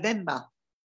like November.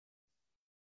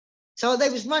 So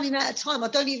they was running out of time. I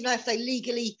don't even know if they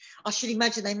legally, I should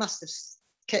imagine they must have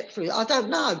kept through. I don't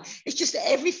know. It's just that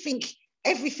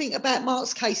everything about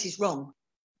Mark's case is wrong.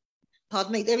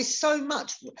 Pardon me. There is so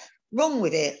much wrong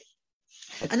with it.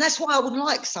 And that's why I would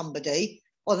like somebody,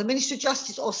 or the Minister of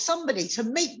Justice, or somebody to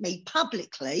meet me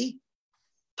publicly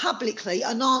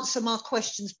and answer my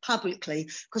questions publicly,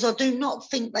 because I do not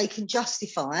think they can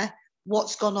justify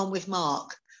what's gone on with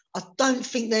Mark. I don't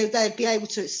think they'd be able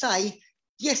to say,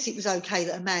 yes, it was okay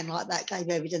that a man like that gave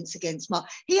evidence against Mark.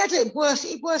 He had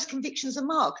worse convictions than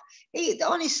Mark.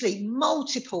 Honestly,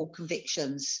 multiple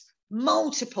convictions,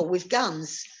 multiple, with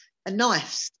guns and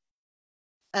knives,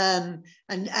 and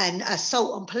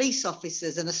assault on police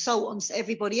officers and assault on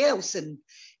everybody else. And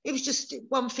it was just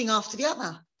one thing after the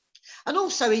other. And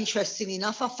also, interestingly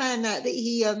enough, I found out that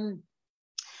he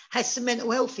had some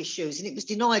mental health issues, and it was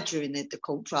denied during the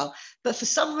court trial. But for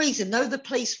some reason, though the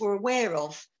police were aware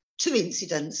of 2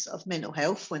 incidents of mental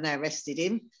health when they arrested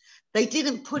him, they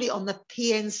didn't put it on the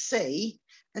PNC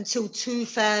until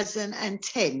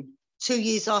 2010, 2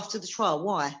 years after the trial.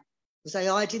 Why? Was they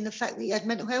hiding the fact that he had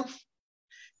mental health?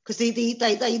 Because they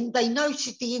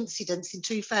noted the incidents in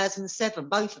 2007,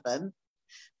 both of them,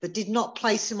 but did not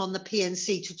place them on the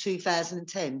PNC till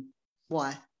 2010.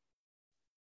 Why?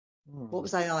 What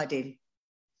was they hiding?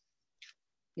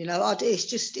 You know,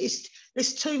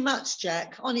 there's too much,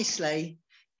 Jack, honestly.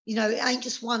 You know, it ain't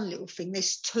just one little thing.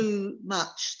 There's too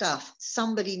much stuff.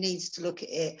 Somebody needs to look at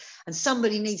it, and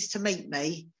somebody needs to meet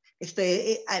me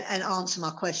and answer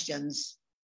my questions.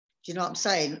 Do you know what I'm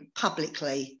saying?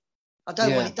 Publicly. I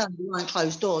don't want it done behind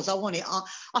closed doors. I want it.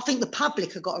 I think the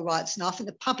public have got a right to know. I think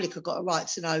the public have got a right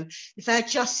to know if our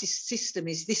justice system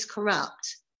is this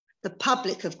corrupt. The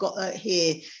public have got to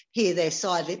hear their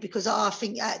side of it, because I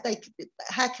think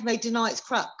how can they deny it's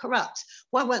corrupt?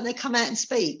 Why won't they come out and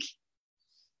speak?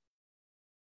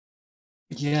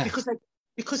 Yeah.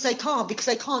 Because they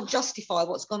can't justify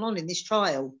what's gone on in this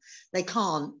trial. They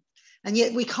can't. And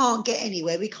yet we can't get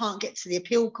anywhere. We can't get to the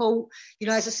appeal court. You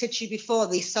know, as I said to you before,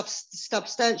 the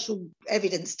substantial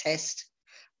evidence test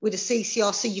with a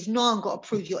CCRC, you've now got to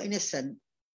prove you're innocent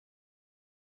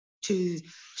to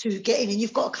get in, and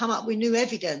you've got to come up with new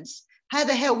evidence. How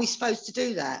the hell are we supposed to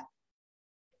do that?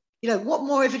 You know, what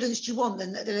more evidence do you want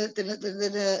than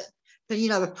you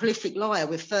know, a prolific liar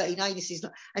with 13 aliases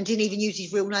and didn't even use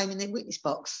his real name in the witness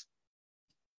box?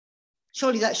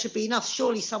 Surely that should be enough.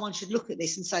 Surely someone should look at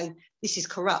this and say, this is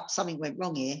corrupt. Something went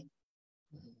wrong here.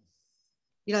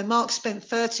 You know, Mark spent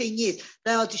 13 years.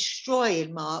 They are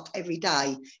destroying Mark every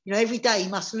day. You know, every day he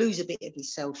must lose a bit of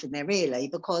himself in there, really,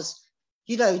 because,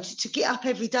 you know, to get up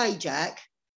every day, Jack,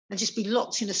 and just be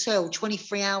locked in a cell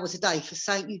 23 hours a day for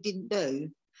something you didn't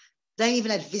do. They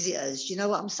even had visitors, you know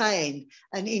what I'm saying?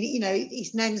 And, you know,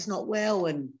 his nan's not well,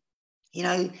 and, you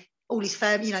know, all his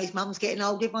family, you know, his mum's getting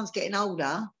old, everyone's getting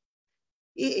older.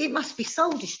 It must be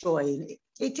soul destroying.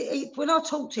 When I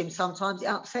talk to him, sometimes it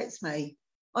upsets me.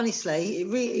 Honestly, it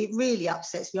really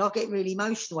upsets me. I get really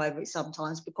emotional over it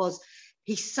sometimes because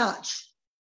he's such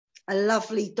a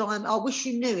lovely diamond. I wish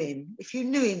you knew him. If you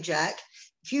knew him, Jack,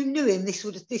 if you knew him, this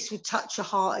would touch your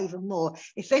heart even more.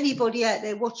 If anybody out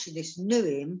there watching this knew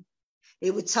him,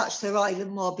 it would touch their heart even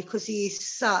more, because he is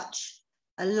such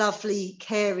a lovely,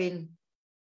 caring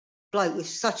bloke with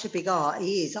such a big heart.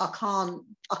 He is. I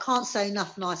can't say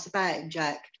enough nice about him,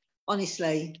 Jack.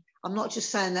 Honestly, I'm not just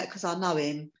saying that because I know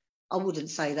him. I wouldn't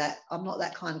say that. I'm not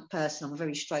that kind of person. I'm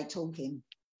very straight talking.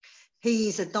 He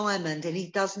is a diamond, and he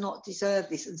does not deserve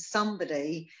this. And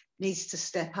somebody needs to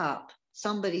step up.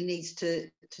 Somebody needs to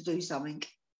do something.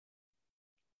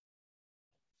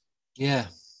 Yeah,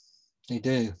 they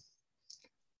do.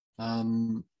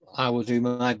 I will do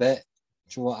my bit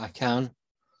to what I can.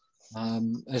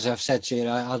 As I've said to you,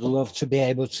 I'd love to be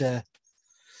able to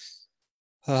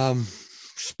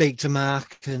speak to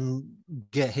Mark and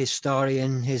get his story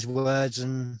and his words,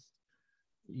 and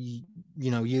you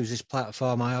know, use this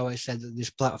platform. I always said that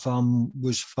this platform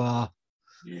was for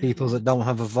people that don't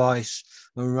have a voice,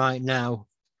 and right now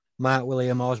Mark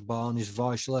William Osborne is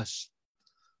voiceless.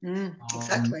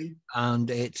 Exactly. And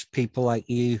it's people like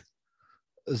you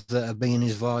that are bringing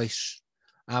his voice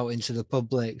out into the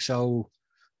public. So,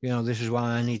 you know, this is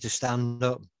why I need to stand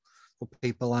up for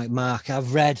people like Mark.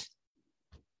 I've read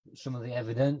some of the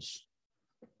evidence.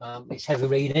 It's heavy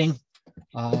reading.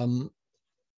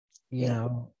 Yeah,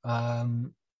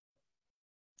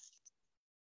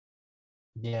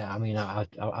 I mean,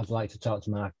 I'd like to talk to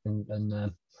Mark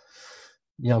and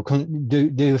you know,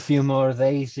 do a few more of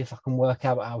these if I can work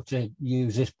out how to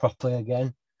use this properly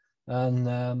again,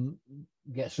 and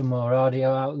get some more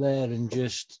audio out there, and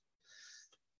just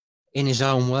in his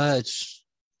own words.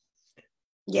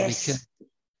 Yes. Because,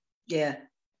 yeah.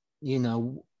 You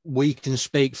know, we can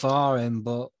speak for him,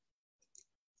 but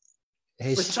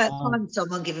it's about time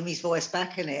someone give him his voice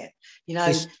back, isn't it? You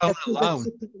know, they're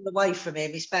taking away from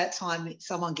him. It's about time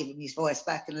someone give him his voice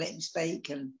back and let him speak,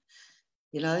 and,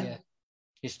 you know. Yeah.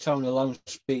 His tone alone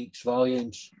speaks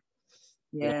volumes.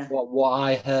 Yeah. You know, what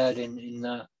I heard in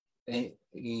that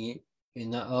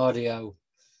audio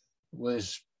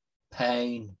was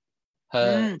pain,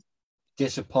 hurt,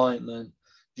 disappointment,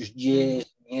 just years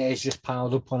and years just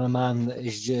piled up on a man that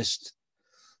is just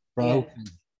broken.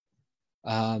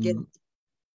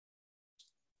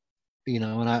 You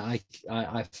know, and I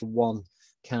for one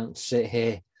can't sit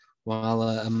here while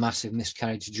a massive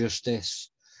miscarriage of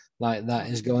justice like that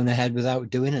is going ahead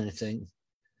without doing anything.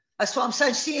 That's what I'm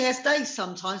saying. See, he has days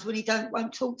sometimes when he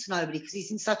won't talk to nobody because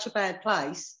he's in such a bad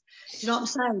place. Do you know what I'm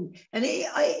saying? And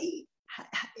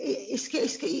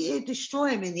it'll destroy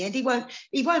him in the end. He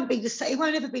won't be the same. He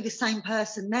won't ever be the same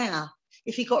person now.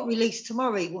 If he got released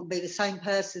tomorrow, he wouldn't be the same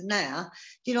person now.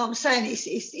 Do you know what I'm saying?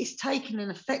 It's taken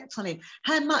an effect on him.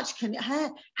 How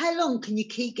long can you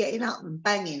keep getting up and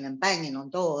banging on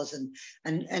doors and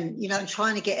you know,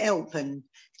 trying to get help, and,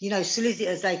 you know,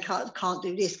 solicitors, they can't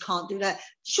do this, can't do that.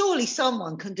 Surely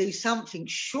someone can do something.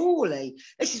 Surely.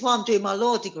 This is why I'm doing my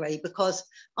law degree, because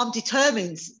I'm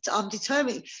determined.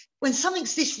 When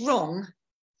something's this wrong,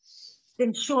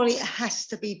 then surely it has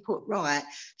to be put right.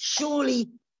 Surely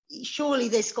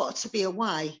there's got to be a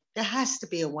way. There has to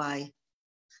be a way.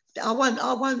 I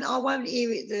won't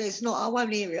hear it. There's not. I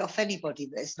won't hear it off anybody.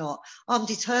 There's not. I'm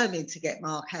determined to get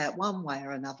Mark out one way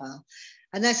or another.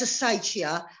 And as I say to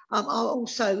you, I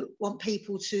also want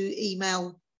people to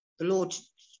email the Lord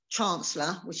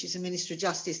Chancellor, which is the Minister of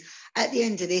Justice. At the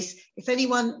end of this, if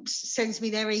anyone sends me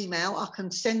their email, I can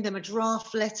send them a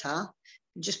draft letter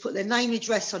and just put their name,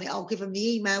 address on it. I'll give them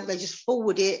the email. They just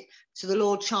forward it to the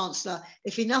Lord Chancellor.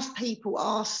 If enough people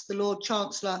ask the Lord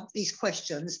Chancellor these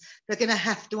questions, they're going to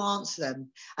have to answer them,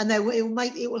 and it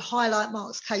will highlight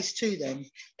Mark's case to them.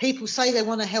 People say they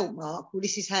want to help Mark. Well,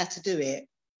 this is how to do it.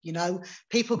 You know,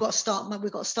 we've got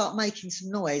to start making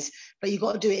some noise, but you've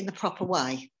got to do it in the proper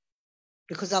way,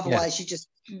 because otherwise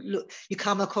you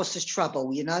come across as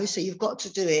trouble, you know. So you've got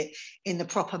to do it in the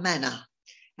proper manner.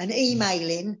 And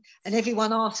emailing and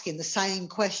everyone asking the same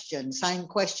question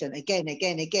again.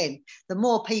 The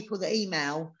more people that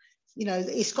email, you know,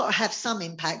 it's got to have some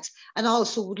impact. And I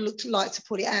also would like to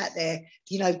put it out there,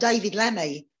 you know, David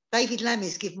Lammy, David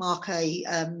Lammy's give Mark a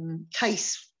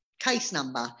case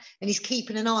number, and he's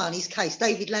keeping an eye on his case.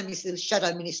 David Lammy's the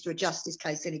Shadow Minister of Justice,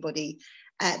 case anybody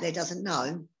out there doesn't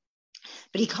know.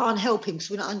 But he can't help him because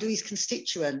we're not under his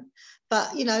constituent.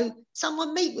 But, you know,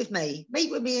 someone meet with me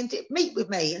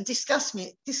and discuss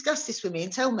this with me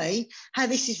and tell me how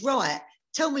this is right.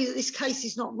 Tell me that this case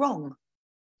is not wrong.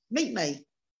 Meet me.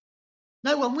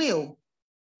 No one will.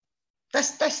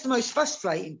 That's the most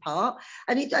frustrating part.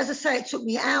 And it, as I say, it took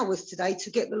me hours today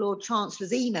to get the Lord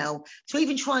Chancellor's email to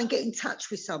even try and get in touch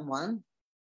with someone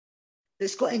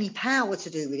that's got any power to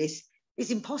do with this. It's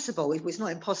impossible. It was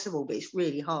not impossible, but it's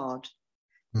really hard.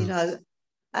 You know,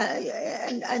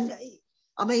 and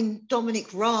I mean,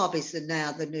 Dominic Raab is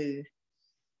now the new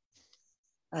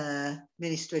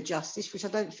Minister of Justice, which I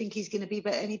don't think he's going to be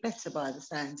any better by the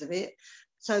sounds of it.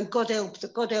 So God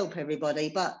help everybody.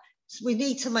 But we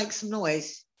need to make some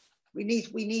noise. We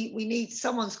need.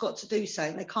 Someone's got to do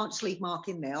something. They can't just leave Mark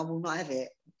in there. I will not have it.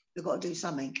 They've got to do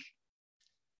something.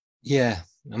 Yeah,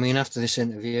 I mean, after this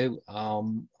interview,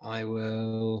 I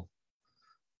will.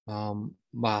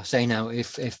 Well, I say now,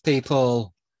 if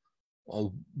people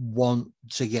want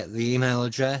to get the email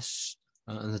address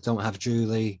and they don't have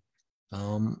Julie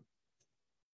on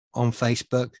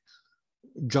Facebook,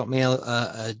 drop me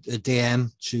a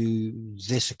DM to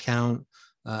this account,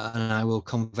 and I will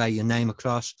convey your name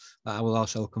across. I will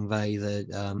also convey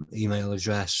the email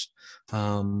address. Yes,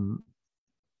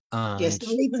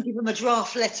 I'll even give them a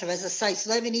draft letter, as I say, so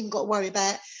they haven't even got to worry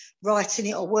about writing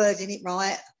it or wording it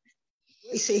right.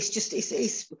 It's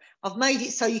I've made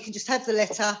it so you can just have the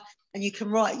letter and you can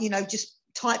write, you know, just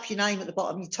type your name at the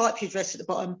bottom, you type your address at the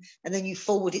bottom, and then you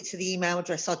forward it to the email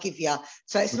address I'll give you.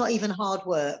 So it's not even hard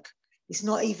work. It's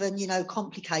not even, you know,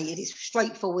 complicated. It's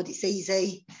straightforward. It's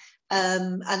easy.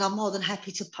 And I'm more than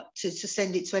happy to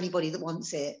send it to anybody that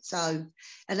wants it. So,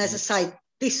 and as I say,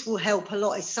 this will help a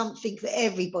lot. It's something that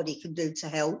everybody can do to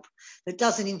help that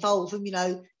doesn't involve them, you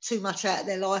know, too much out of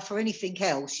their life or anything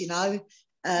else, you know.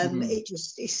 It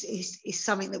just is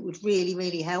something that would really,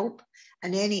 really help.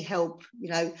 And any help, you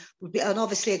know, would be. And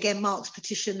obviously, again, Mark's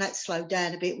petition, that's slowed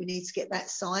down a bit. We need to get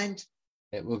that signed.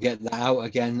 It will get that out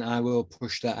again. I will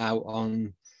push that out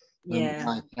on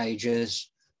my pages.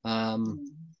 I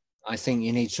think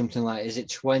you need something like, is it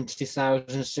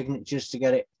 20,000 signatures to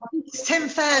get it? I think it's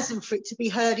 10,000 for it to be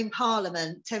heard in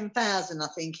Parliament. 10,000, I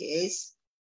think it is.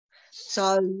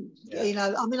 So, you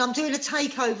know, I mean, I'm doing a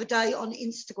takeover day on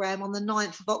Instagram on the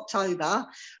 9th of October.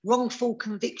 Wrongful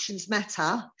Convictions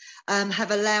Matter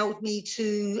have allowed me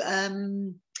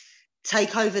to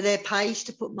take over their page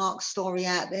to put Mark's story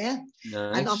out there.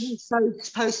 Nice. And I'm also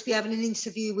supposed to be having an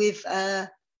interview with, I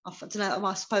don't know,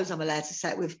 I suppose I'm allowed to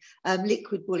say it, with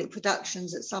Liquid Bullet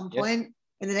Productions at some point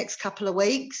in the next couple of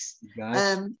weeks.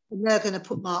 And they're going to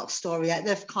put Mark's story out.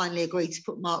 They've kindly agreed to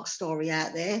put Mark's story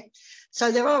out there. So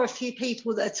there are a few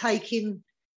people that are taking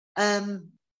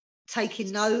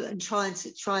note and trying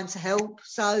to help.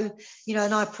 So, you know,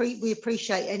 and we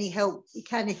appreciate any help we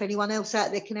can. If anyone else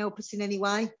out there can help us in any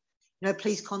way, you know,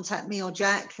 please contact me or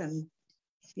Jack. And,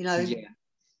 you know,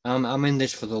 I'm in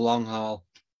this for the long haul.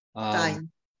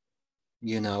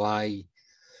 You know,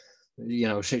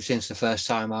 since the first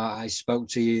time I spoke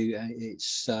to you,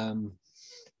 it's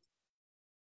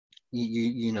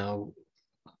you know,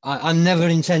 I never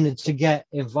intended to get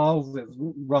involved with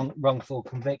wrongful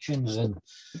convictions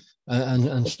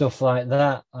and stuff like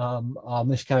that, or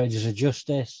miscarriages of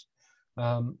justice.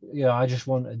 You know, I just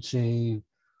wanted to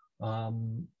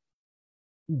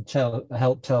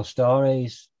help tell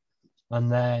stories,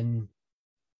 and then,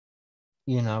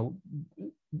 you know,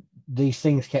 these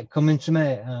things kept coming to me,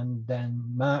 and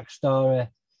then Mark's story,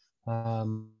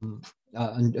 and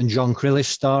John Crilly's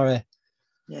story.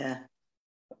 Yeah.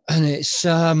 And it's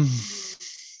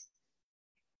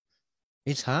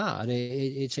hard.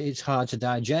 It's hard to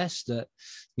digest that,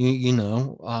 you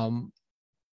know,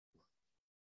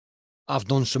 I've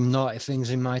done some naughty things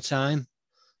in my time.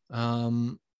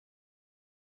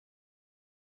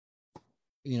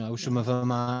 You know, some of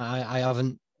them I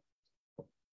haven't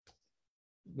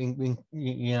been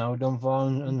you know, done for,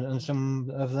 and some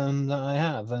of them that I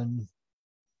have, and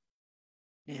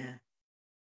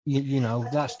you know,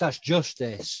 that's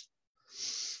justice.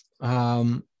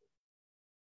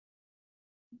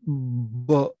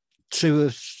 But to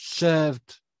have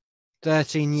served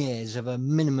 13 years of a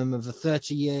minimum of a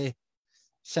 30-year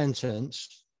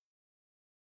sentence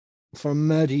for a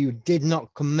murder you did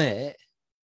not commit,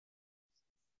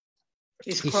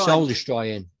 it's soul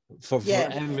destroying for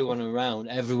everyone around,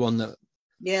 everyone that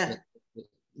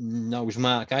knows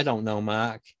Mark. I don't know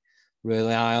Mark,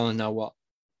 really. I only know what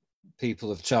people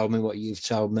have told me, what you've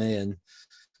told me, and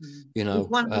you know, he's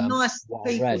one of the nicest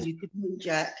people read. you could meet,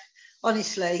 Jack.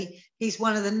 Honestly, he's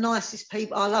one of the nicest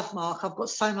people. I love Mark. I've got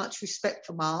so much respect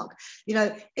for Mark. You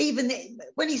know, even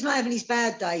when he's not having his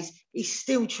bad days, he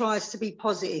still tries to be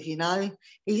positive, you know.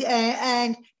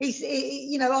 And he's,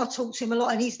 you know, I talk to him a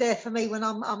lot, and he's there for me when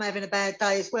I'm having a bad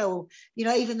day as well. You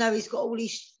know, even though he's got all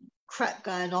his crap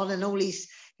going on and all his,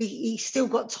 he's still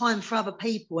got time for other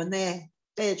people and their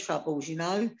troubles, you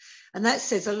know. And that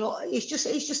says a lot. He's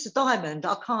just a diamond.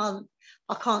 I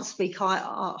can't speak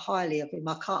highly of him.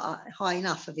 I can't high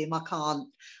enough of him. I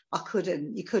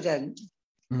couldn't. You couldn't.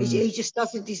 He just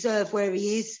doesn't deserve where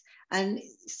he is, and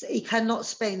he cannot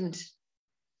spend,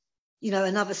 you know,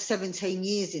 another 17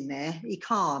 years in there. He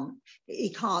can't.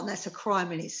 That's a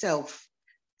crime in itself.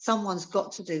 Someone's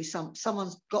got to do something.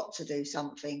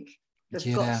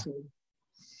 They've got to.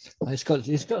 It's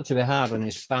got to be hard on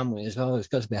his family as well. It's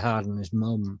got to be hard on his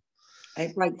mum.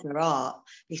 It breaks her heart.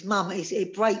 His mum,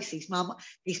 it breaks his mum.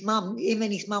 Him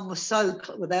and his mum were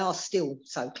well, they are still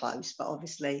so close, but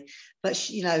obviously,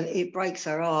 you know, it breaks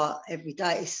her heart every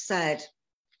day. It's sad.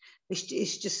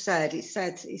 It's just sad. It's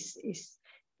sad. It's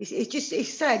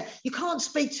sad. You can't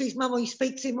speak to his mum, or you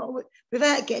speak to him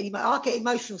without getting. I get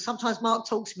emotional. Sometimes Mark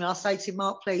talks to me. I say to him,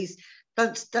 Mark, please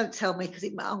don't tell me, because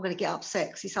I'm going to get upset,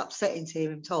 because it's upsetting to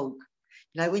hear him talk.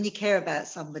 You know, when you care about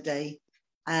somebody,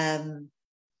 and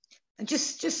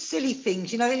just silly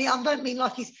things, you know. And I don't mean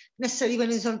like he's necessarily, when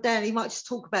he's on down, he might just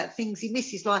talk about things he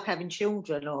misses, like having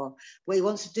children or what he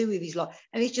wants to do with his life.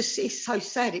 And it's so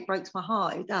sad. It breaks my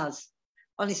heart. It does.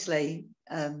 Honestly,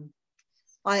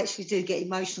 I actually do get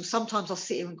emotional. Sometimes I'll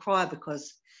sit here and cry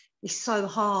because it's so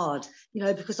hard, you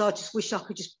know, because I just wish I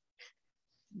could just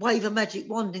wave a magic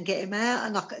wand and get him out.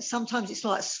 And sometimes it's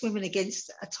like swimming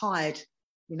against a tide,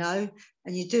 you know,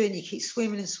 and you keep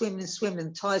swimming and swimming and swimming,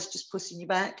 and the tide's just pushing you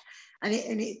back. And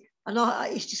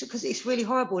it's just because it's really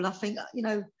horrible. And I think, you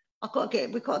know, we've got to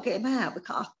get him out. We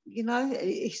can't, you know,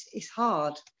 it's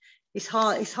hard. It's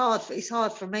hard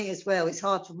for me as well. It's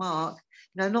hard for Mark.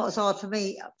 You know, not as hard for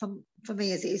me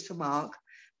as it is for Mark,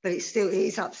 but it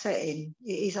is upsetting.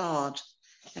 It is hard.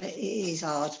 It is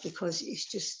hard because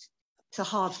it's a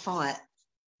hard fight.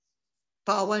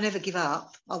 But I won't ever give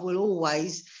up. I will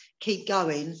always keep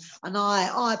going. And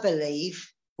I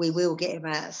believe we will get him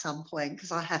out at some point,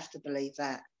 because I have to believe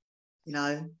that, you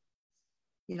know.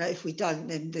 You know, if we don't,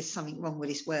 then there's something wrong with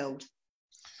this world.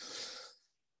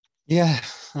 Yeah,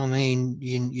 I mean,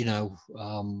 you know,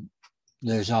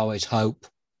 there's always hope.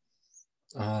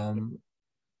 I'm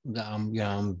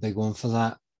a big one for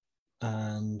that.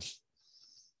 And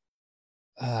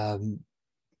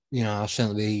you know, I'll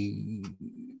certainly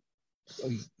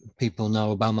people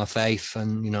know about my faith,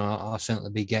 and you know, I'll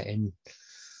certainly be getting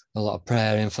a lot of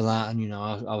prayer in for that. And you know,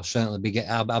 I'll certainly be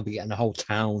I'll be getting the whole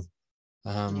town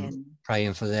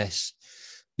praying for this,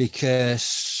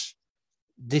 because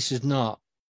this is not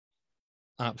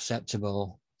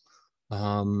acceptable.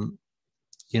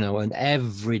 You know, and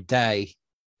every day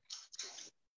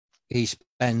he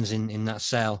spends in that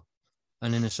cell,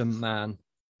 an innocent man,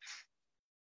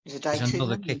 there's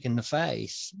another kick in the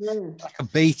face, like a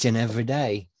beating every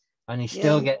day, and he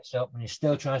still gets up and he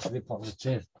still tries to be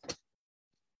positive.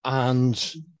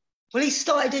 And well, he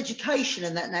started education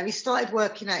and that now. He started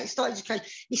working out. He started education.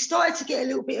 He started to get a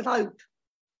little bit of hope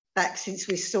back since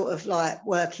we're sort of like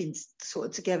working sort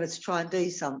of together to try and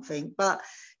do something. But,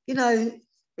 you know,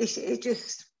 it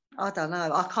just, I don't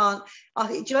know. I can't.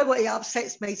 Do you know what? It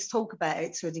upsets me to talk about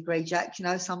it to a degree, Jack. You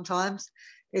know, sometimes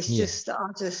it's just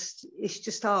hard.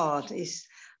 It's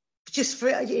just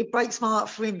it breaks my heart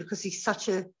for him, because he's such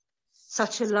a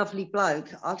lovely bloke.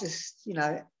 I just, you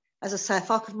know, as I say,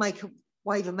 if I could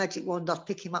wave a magic wand, I'd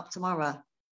pick him up tomorrow.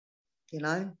 You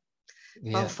know,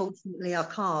 but unfortunately, I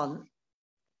can't,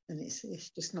 and it's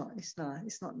just not. It's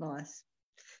not nice.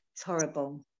 It's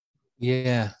horrible.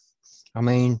 Yeah, I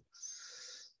mean,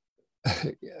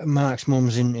 Mark's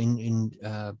mum's in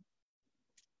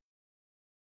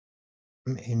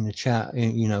the chat.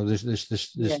 You know, there's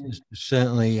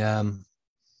certainly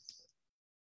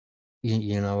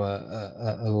you know,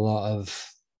 a lot of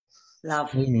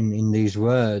love meaning in these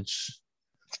words.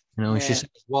 You know, and she says,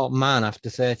 what man after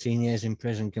 13 years in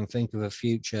prison can think of a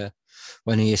future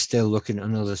when he is still looking at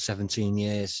another 17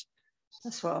 years?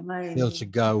 That's what I mean. Still to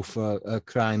go for a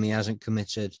crime he hasn't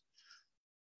committed.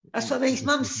 That's what I mean. His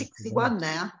mum's 61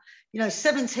 now. You know,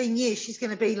 17 years, she's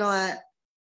going to be like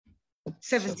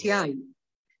 78.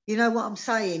 You know what I'm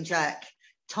saying, Jack?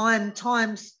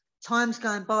 Time's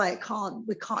going by. It can't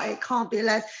be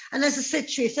allowed. And as I said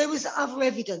to you, if there was other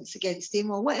evidence against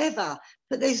him or whatever,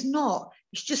 but there's not.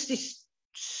 It's just this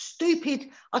stupid.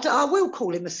 I will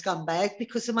call him a scumbag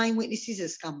because the main witness is a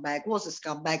scumbag, was a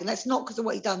scumbag, and that's not because of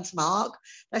what he done to Mark.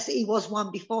 That's that he was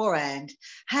one beforehand.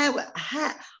 How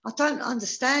I don't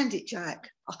understand it, Jack.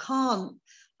 I can't.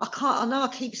 I know I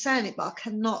keep saying it, but I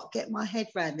cannot get my head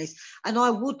around this. And I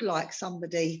would like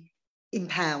somebody in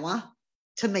power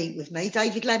to meet with me.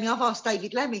 David Lammy, I've asked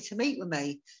David Lammy to meet with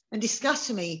me and discuss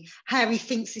with me how he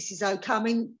thinks this is okay. I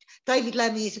mean, David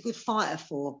Lammy is a good fighter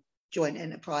for joint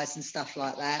enterprise and stuff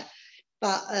like that.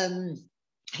 But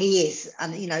he is,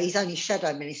 and you know, he's only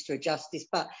shadow minister of justice,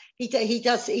 but he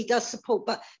does support.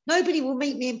 But nobody will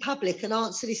meet me in public and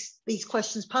answer these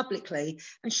questions publicly.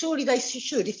 And surely they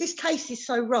should. If this case is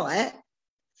so right,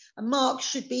 and Mark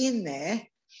should be in there,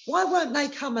 why won't they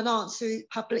come and answer it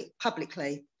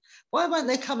publicly? Why won't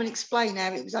they come and explain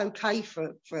how it was okay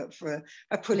for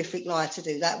a prolific liar to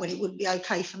do that when it wouldn't be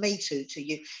okay for me to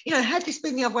you? You know, had this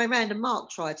been the other way around and Mark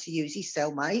tried to use his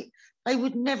cellmate, they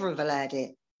would never have allowed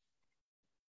it.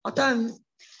 I don't,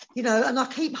 you know, and I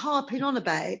keep harping on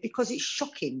about it because it's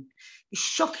shocking. It's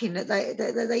shocking that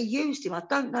they used him. I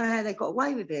don't know how they got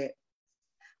away with it.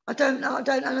 I don't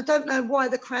know why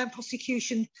the Crown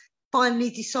prosecution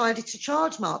finally decided to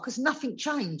charge Mark, because nothing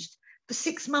changed. For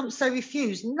 6 months they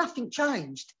refused, nothing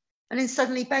changed, and then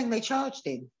suddenly bang, they charged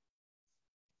him.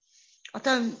 I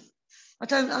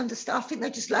don't understand. I think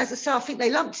they just, as I say, I think they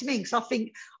lumped him in because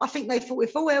I think they thought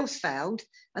if all else failed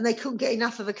and they couldn't get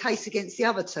enough of a case against the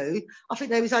other two, I think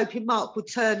they was hoping Mark would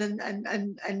turn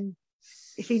and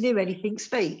if he knew anything,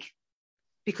 speak,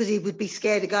 because he would be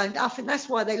scared of going. I think that's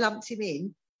why they lumped him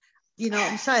in. You know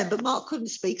what I'm saying? But Mark couldn't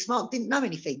speak because Mark didn't know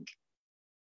anything.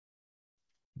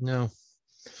 No.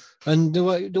 And the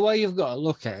way you've got to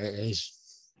look at it is,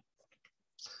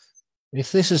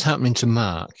 if this is happening to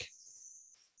Mark,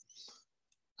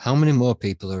 how many more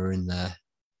people are in there?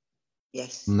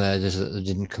 Yes. Murders that they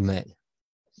didn't commit.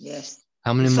 Yes.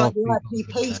 How many more people?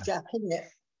 IPP's, Jack, isn't it?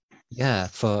 Yeah,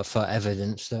 for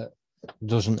evidence that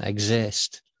doesn't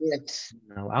exist. Yes.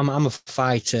 You know, I'm a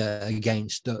fighter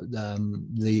against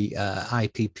the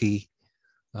IPP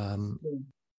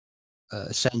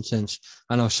sentence.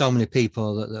 I know so many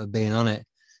people that have been on it,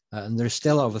 and there's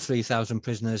still over 3,000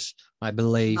 prisoners, I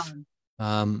believe.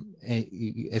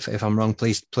 If I'm wrong,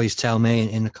 please tell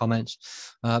me in the comments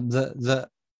that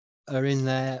are in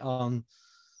there on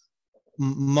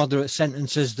moderate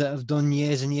sentences that have done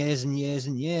years and years and years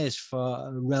and years for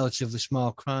a relatively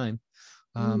small crime.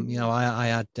 You know, I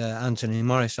had Anthony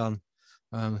Morris on,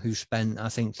 who spent, I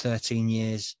think, 13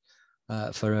 years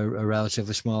for a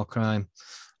relatively small crime,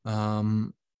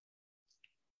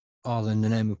 all in the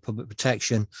name of public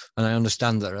protection. And I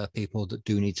understand there are people that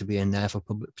do need to be in there for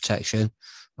public protection,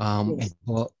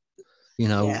 but you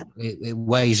know, it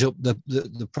weighs up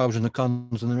the pros and the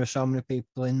cons, and there are so many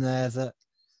people in there that,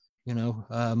 you know,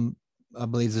 I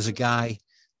believe there's a guy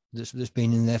that's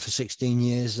been in there for 16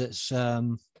 years that's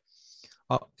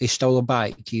he stole a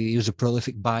bike. He was a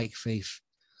prolific bike thief.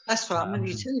 That's right. I remember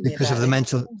you telling me because about of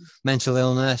the mental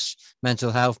illness,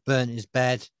 mental health, burnt his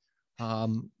bed.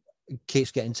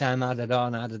 Keeps getting time added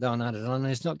on, and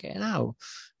it's not getting out.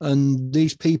 And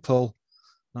these people,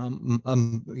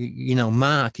 you know,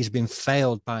 Mark has been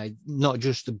failed by not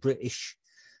just the British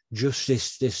justice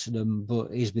system,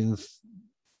 but he's been the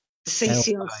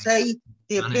CCRC,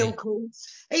 the appeal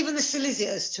courts, even the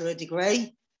solicitors to a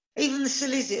degree.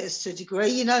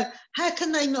 You know, how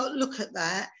can they not look at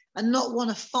that and not want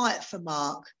to fight for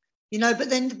Mark? You know, but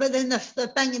then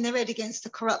they're banging their head against the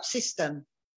corrupt system.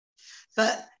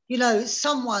 But you know,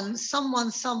 someone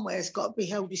somewhere has got to be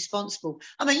held responsible.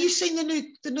 I mean, you've seen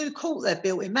the new court they've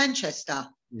built in Manchester.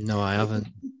 No, I haven't.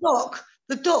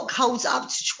 The dock holds up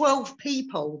to 12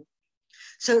 people,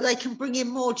 so they can bring in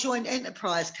more joint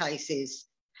enterprise cases.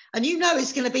 And you know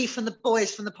it's going to be from the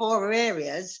boys from the poorer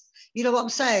areas. You know what I'm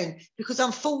saying? Because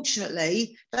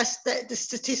unfortunately, the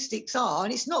statistics are,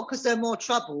 and it's not because they're more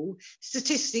trouble.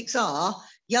 Statistics are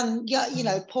young, you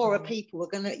know, poorer people are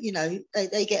going to, you know,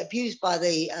 they get abused by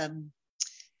the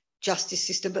justice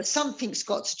system. But something's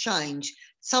got to change.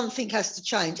 Something has to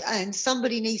change, and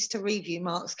somebody needs to review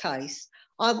Mark's case.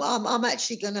 I'm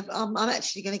actually going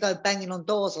to go banging on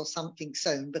doors or something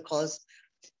soon, because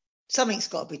something's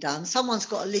got to be done. Someone's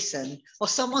got to listen, or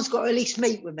someone's got to at least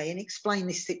meet with me and explain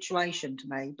this situation to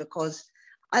me, because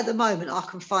at the moment I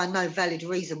can find no valid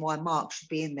reason why Mark should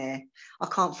be in there. I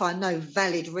can't find no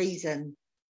valid reason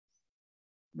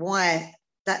why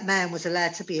that man was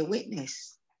allowed to be a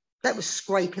witness. That was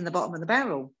scraping the bottom of the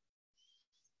barrel.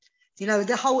 You know,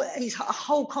 his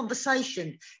whole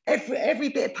conversation, every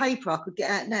bit of paper I could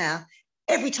get out now,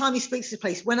 every time he speaks to the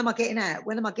police, when am I getting out?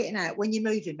 When am I getting out? When you're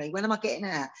moving me? When am I getting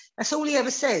out? That's all he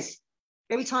ever says.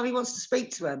 every time he wants to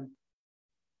speak to them.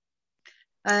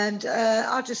 And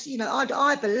I just, you know,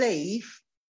 I believe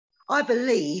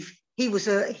he was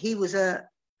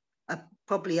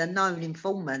probably a known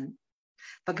informant,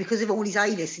 but because of all his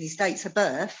alias and his dates of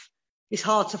birth, it's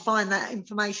hard to find that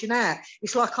information out.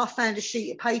 It's like I found a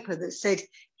sheet of paper that said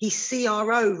his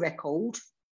CRO record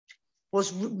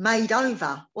was made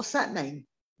over. What's that mean?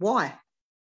 Why?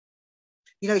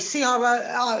 You know,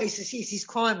 CRO is his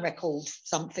crime record,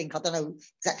 something. I don't know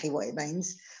exactly what it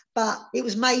means, but it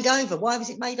was made over. Why was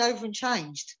it made over and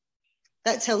changed?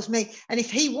 That tells me. And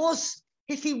if he was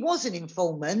an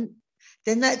informant,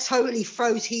 then that totally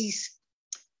throws his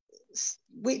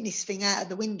witness thing out of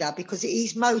the window, because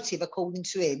his motive, according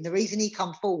to him, the reason he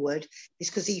come forward is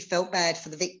because he felt bad for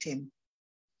the victim.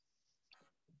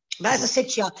 But as I said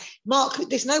to you, Mark,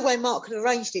 there's no way Mark could have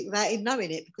arranged it without him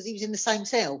knowing it, because he was in the same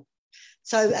cell.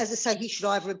 So as I say, he should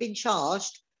either have been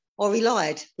charged or he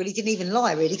lied. Well, he didn't even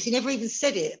lie, really, because he never even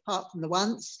said it, apart from the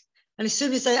once. And as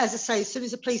soon as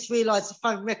the police realised the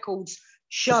phone records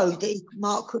showed that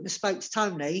Mark couldn't have spoke to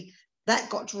Tony, that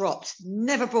got dropped,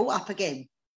 never brought up again.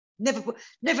 He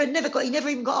never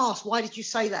even got asked, why did you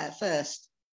say that at first?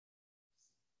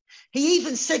 He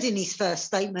even said in his first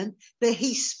statement that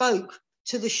he spoke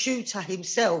to the shooter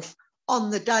himself on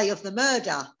the day of the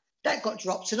murder. That got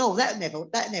dropped and all. That never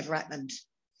happened.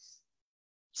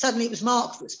 Suddenly it was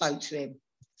Mark that spoke to him.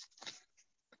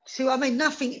 So I mean,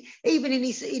 nothing, even in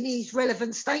his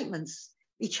relevant statements,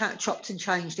 he chopped and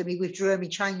changed them, he withdrew them, he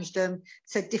changed them,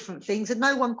 said different things, and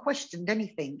no one questioned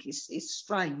anything. It's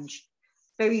strange.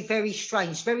 Very, very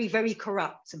strange, very, very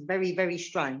corrupt and very, very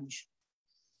strange.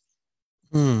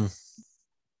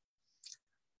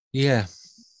 Yeah.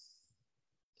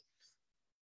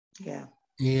 Yeah.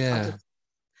 Yeah.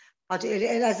 I do,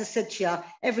 and as I said to you,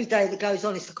 every day that goes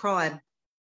on, it's a crime,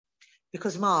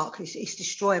 because Mark, it's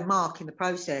destroying Mark in the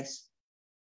process.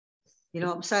 You know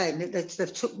what I'm saying?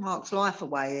 They've took Mark's life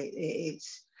away.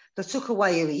 They took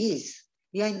away who he is.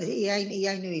 He ain't who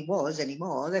he was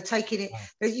anymore. They're taking it.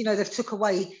 You know, they've took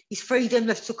away his freedom.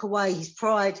 They've took away his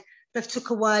pride. They've took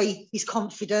away his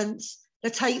confidence.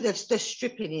 They're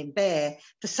stripping him bare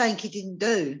for saying he didn't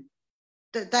do.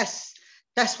 That's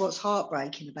what's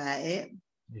heartbreaking about it.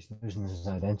 He's losing his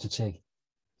identity.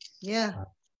 Yeah.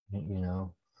 You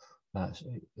know, that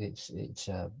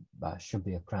should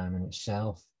be a crime in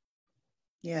itself.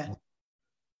 Yeah.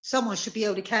 Someone should be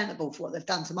held accountable for what they've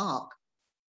done to Mark.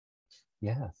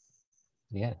 Yeah.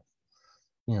 You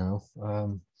know,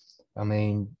 I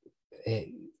mean,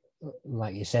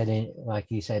 like he said in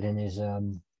his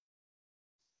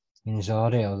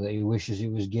audio, that he wishes he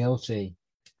was guilty.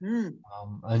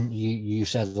 And you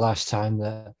said last time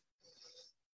that,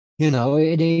 you know,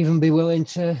 he'd even be willing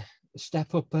to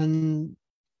step up and,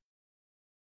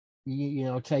 you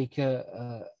know, take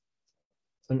another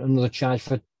charge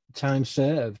for time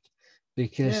served,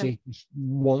 because he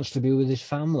wants to be with his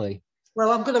family.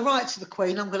 Well, I'm going to write to the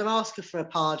Queen. I'm going to ask her for a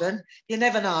pardon. You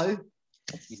never know.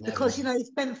 Because, you know, he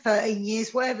spent 13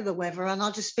 years, whatever the weather, and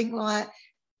I just think, like,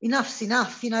 enough's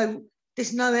enough. You know,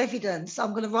 there's no evidence.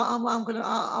 I'm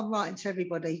writing to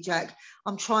everybody, Jack.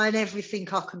 I'm trying everything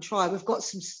I can try. We've got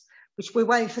which we're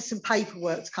waiting for some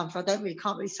paperwork to come from. Can't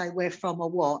really say where from or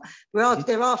what.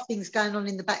 There are things going on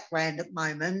in the background at the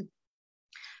moment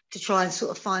to try and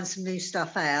sort of find some new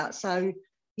stuff out. So,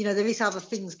 you know, there is other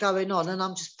things going on, and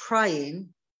I'm just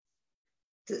praying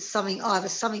that something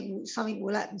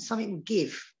will happen, something will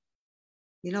give.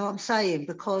 You know what I'm saying?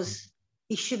 Because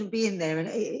he shouldn't be in there, and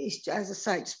it's, as I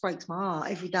say, it just breaks my heart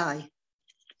every day.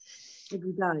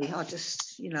 Every day, I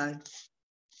just, you know,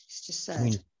 it's just sad. I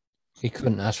mean, he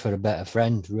couldn't ask for a better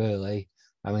friend, really.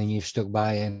 I mean, you've stuck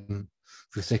by him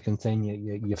through thick and thin.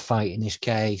 You're fighting his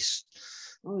case.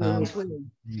 You're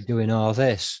doing all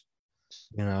this.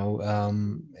 You know,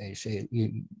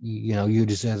 you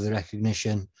deserve the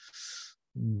recognition,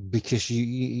 because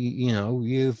you know,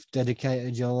 you've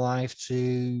dedicated your life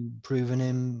to proving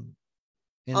him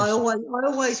innocent. I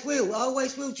always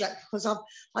will, Jack, because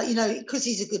you know, because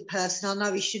he's a good person. I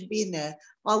know he shouldn't be in there.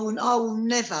 I will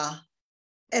never,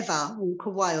 ever walk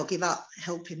away or give up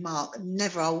helping Mark.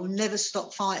 Never. I will never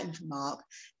stop fighting for Mark.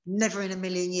 Never in a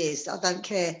million years. I don't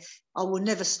care. I will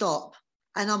never stop.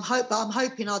 And I'm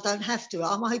hoping I don't have to.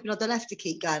 I'm hoping I don't have to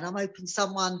keep going. I'm hoping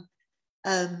something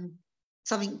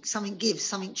gives,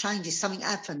 something changes, something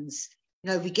happens.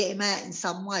 You know, we get him out in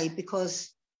some way,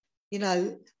 because, you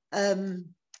know,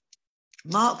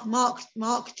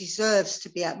 Mark deserves to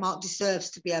be out. Mark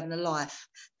deserves to be having a life.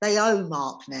 They owe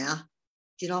Mark now.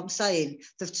 Do you know what I'm saying?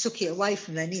 They've took it away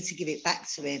from him. They need to give it back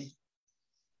to him.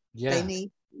 Yeah. They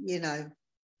need, you know.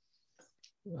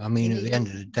 I mean, at the end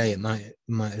of the day, it might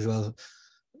as well.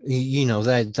 You know,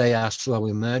 they asked why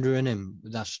we're murdering him.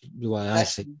 That's the way I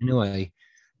see it anyway.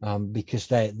 Because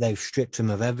they've stripped him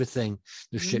of everything.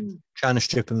 They're trying to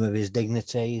strip him of his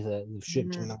dignity. They've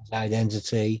stripped him of his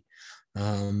identity.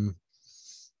 And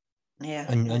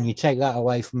you take that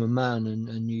away from a man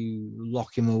and you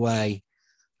lock him away.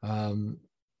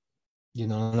 You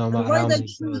know, no matter how many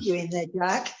treat you in there,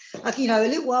 Jack. Like, you know, a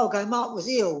little while ago, Mark was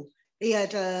ill. He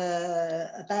had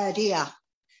a bad ear.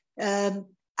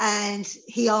 And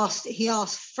he asked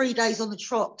 3 days on the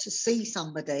trot to see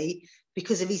somebody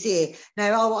because of his ear.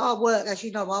 Now, I work, as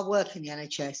you know, I work in the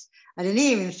NHS, and an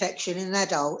ear infection in an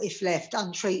adult, if left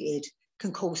untreated,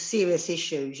 can cause serious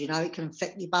issues. You know, it can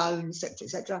affect your bones, etc.,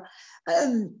 etc.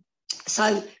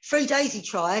 So 3 days he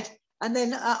tried, and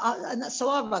then so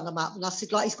I rang him up and I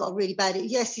said, like, he's got a really bad ear.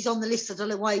 Yes, he's on the list. I don't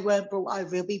know why he weren't brought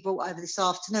over. He'll be brought over this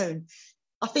afternoon.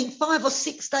 I think 5 or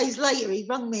 6 days later, he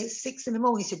rang me at 6 in the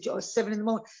morning. He said, or 7 in the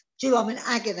morning, Drew, I'm in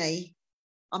agony.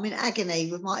 I'm in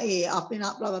agony with my ear. I've been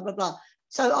up, blah, blah, blah, blah.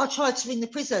 So I tried to ring the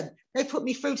prison. They put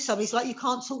me through to somebody. It's like, you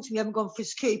can't talk to me. You haven't gone through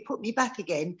security. Put me back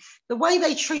again. The way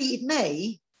they treated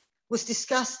me was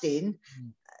disgusting.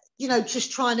 You know,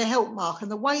 just trying to help Mark.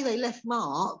 And the way they left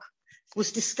Mark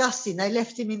was disgusting. They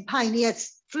left him in pain. He had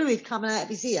fluid coming out of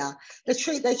his ear. They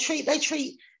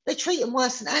treat him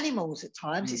worse than animals at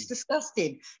times. It's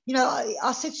disgusting. You know,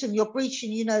 I said to him, you're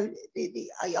breaching, you know,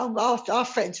 I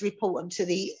threatened to report them to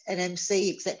the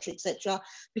NMC, etc.,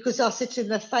 because I said to them,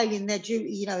 they're failing their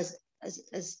duty, you know,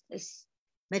 as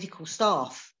medical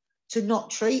staff, to not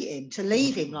treat him, to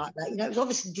leave him like that. You know, it was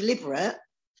obviously deliberate.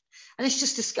 And it's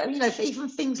just disgusting, you know, even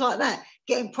things like that,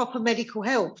 getting proper medical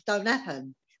help don't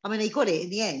happen. I mean, he got it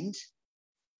in the end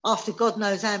after God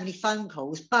knows how many phone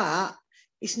calls, but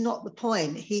it's not the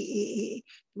point. We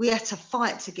had to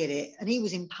fight to get it, and he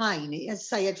was in pain. As I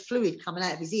say, he had fluid coming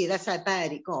out of his ear. That's how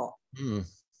bad it got.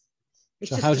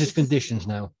 So how's his conditions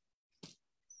now?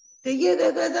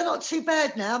 They're not too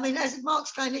bad now. I mean, as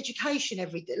Mark's going education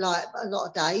every day, like a lot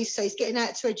of days, so he's getting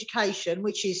out to education,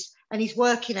 and he's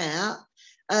working out.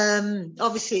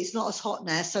 Obviously, it's not as hot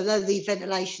now, so though the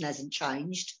ventilation hasn't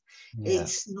changed,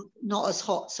 it's not as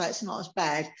hot, so it's not as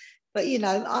bad. But, you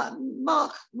know,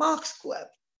 Mark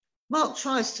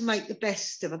tries to make the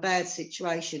best of a bad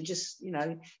situation. Just, you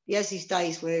know, he has his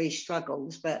days where he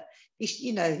struggles, but,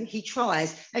 you know, he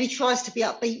tries. And he tries to be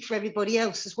upbeat for everybody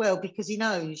else as well, because he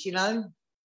knows, you know.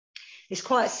 It's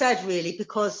quite sad, really,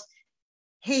 because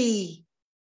he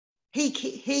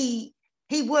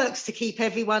works to keep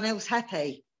everyone else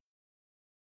happy.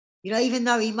 You know, even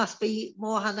though he must be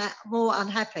more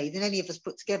unhappy than any of us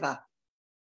put together.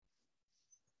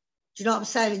 Do you know what I'm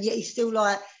saying? And yet he's still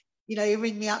like, you know, he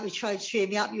ring me up, he tries to cheer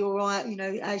me up, you're all right, you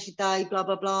know, how's your day, blah,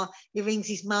 blah, blah. He rings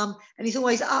his mum, and he's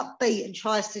always upbeat and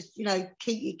tries to, you know,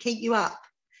 keep you up.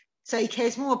 So he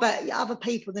cares more about other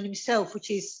people than himself, which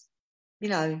is, you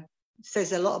know,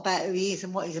 says a lot about who he is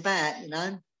and what he's about, you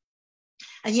know.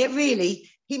 And yet really,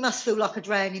 he must feel like a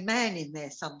drowning man in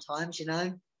there sometimes, you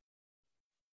know.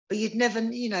 But you'd never,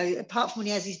 you know, apart from when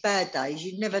he has his bad days,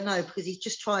 you'd never know, because he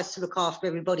just tries to look after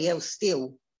everybody else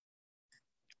still.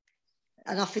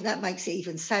 And I think that makes it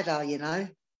even sadder, you know.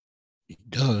 It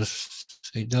does.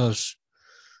 It does.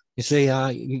 You see,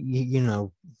 you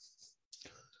know,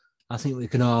 I think we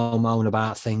can all moan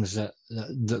about things that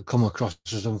come across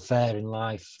as unfair in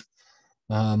life,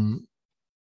 you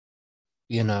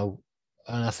know,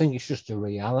 and I think it's just a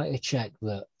reality check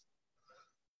that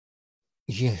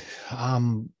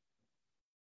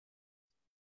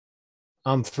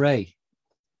I'm free.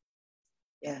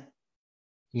 Yeah.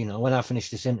 You know, when I finish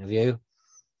this interview,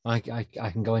 I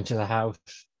can go into the house,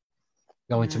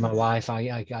 go into my wife.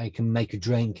 I can make a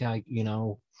drink. You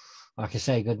know, I can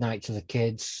say goodnight to the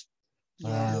kids.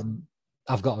 Yeah.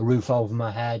 I've got a roof over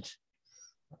my head.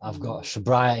 I've got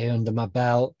sobriety under my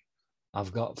belt.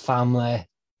 I've got family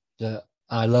that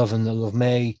I love and that love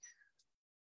me.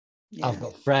 Yeah. I've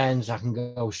got friends. I can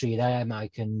go see them. I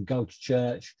can go to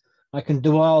church. I can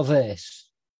do all this.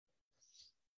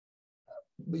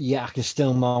 But yeah, I can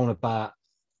still moan about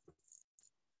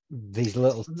these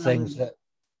little things that,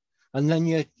 and then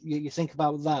you think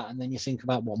about that, and then you think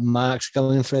about what Mark's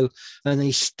going through, and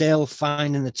he's still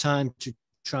finding the time to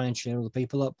try and cheer other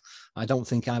people up. I don't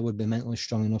think I would be mentally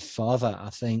strong enough for that. I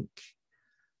think.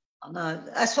 I know.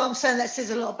 That's what I'm saying. That says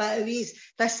a lot about who he is.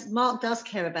 Mark does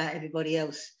care about everybody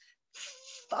else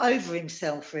over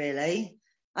himself, really.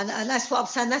 And that's what I'm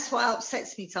saying. That's what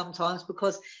upsets me sometimes,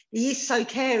 because he is so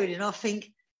caring, and I think,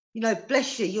 you know,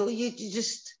 bless you, you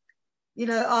just, you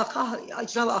know, I can't.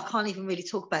 You know what? I can't even really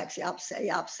talk about it because it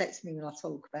upsets me when I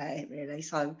talk about it, really.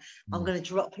 So I'm going to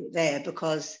drop it there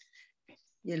because,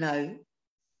 you know,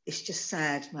 it's just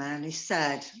sad, man. It's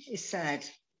sad. It's sad.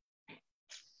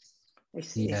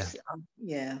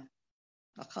 Yeah.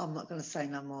 I'm not going to say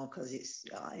no more because it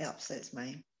upsets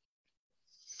me.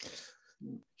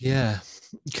 Yeah.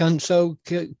 Can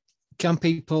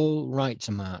people write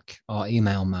to Mark or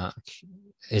email Mark?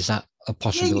 Is that a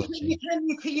possibility? Yeah,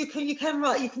 you can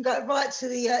write. You can go right to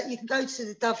the. You can go to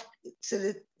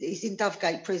the He's in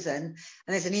Dovegate prison, and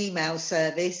there's an email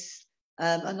service.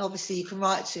 And obviously you can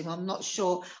write to him. I'm not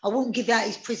sure. I wouldn't give out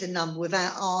his prison number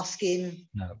without asking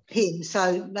him.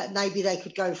 So maybe they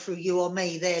could go through you or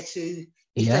me there to,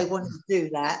 if they wanted to do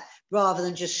that, rather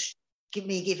than just give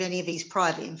any of his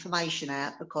private information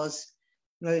out, because,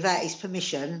 you know, without his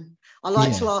permission. I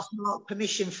like to ask Mark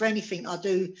permission for anything I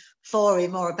do for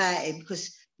him or about him,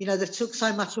 because, you know, they've took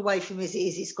so much away from him as it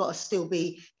is. It's got to still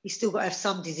be, he's still got to have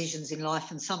some decisions in life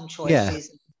and some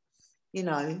choices, you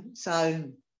know,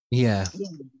 so. Yeah.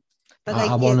 But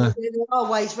there are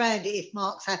ways around it if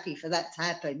Mark's happy for that to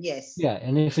happen, yes. Yeah,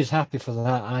 and if he's happy for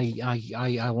that,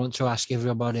 I want to ask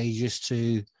everybody just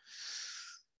to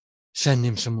send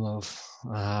him some love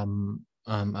and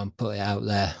put it out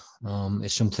there.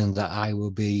 It's something that I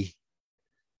will be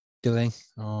doing.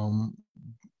 You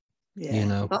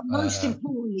know, but most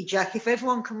importantly, Jack, if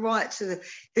everyone can write to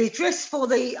the address for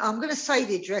I'm going to say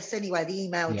the address anyway, the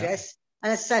email address.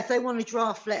 And as I say, if they want a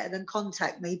draft letter, then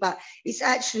contact me. But it's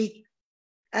actually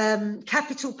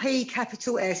capital P,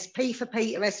 capital S, P for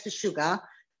Peter, S for sugar,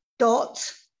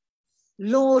 dot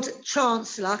Lord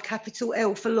Chancellor, capital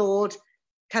L for Lord,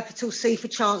 capital C for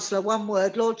Chancellor, one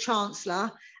word, Lord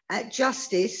Chancellor, at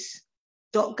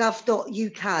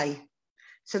justice.gov.uk.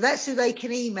 So that's who they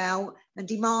can email and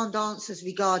demand answers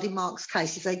regarding Mark's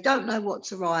case. If they don't know what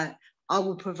to write, I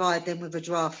will provide them with a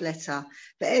draft letter.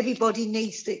 But everybody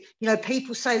needs to, you know,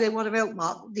 people say they want to help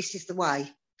Mark. This is the way.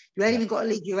 You ain't even got to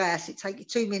leave your house. It takes you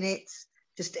 2 minutes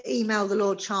just to email the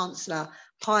Lord Chancellor,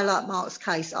 highlight Mark's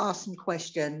case, ask some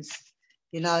questions.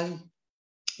 You know,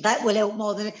 that will help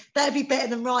more than, that'd be better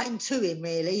than writing to him,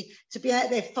 really. To be out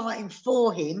there fighting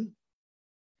for him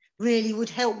really would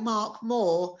help Mark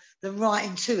more than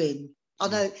writing to him. I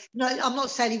know, no, I'm not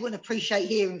saying he wouldn't appreciate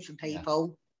hearing from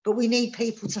people, but we need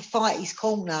people to fight his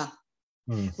corner.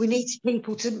 We need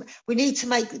to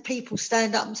make people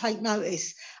stand up and take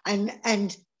notice,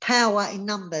 and power in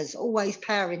numbers, always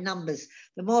power in numbers.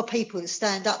 The more people that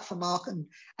stand up for Mark and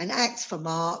act for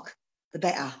Mark, the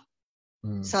better.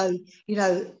 So, you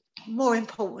know, more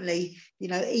importantly, you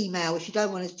know, email. If you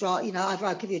don't want to draft, you know, either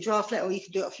I'll give you a draft letter or you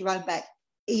can do it off your own back.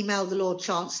 Email the Lord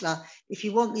Chancellor. If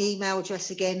you want the email address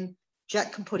again,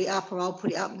 Jack can put it up, or I'll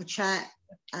put it up in the chat,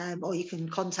 or you can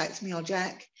contact me or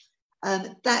Jack.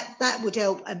 That would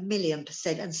help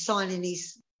 1,000,000%. And signing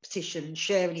his petition,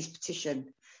 sharing his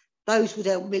petition, those would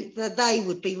help. They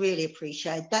would be really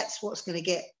appreciated. That's what's going to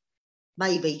get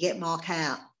Mark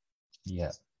out.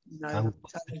 Yeah. No,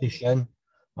 petition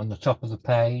on the top of the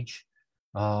page.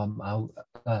 I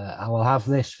will have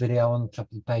this video on the top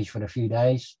of the page for a few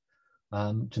days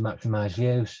to maximise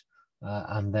views,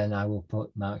 and then I will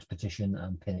put Mark's petition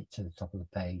and pin it to the top of the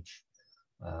page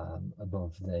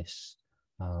above this,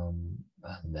 and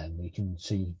then we can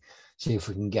see if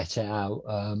we can get it out.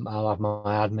 I'll have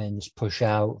my admins push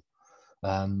out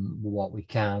what we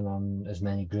can on as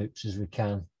many groups as we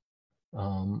can,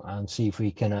 and see if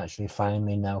we can actually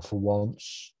finally now for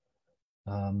once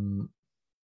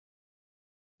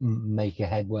make a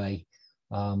headway.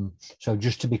 So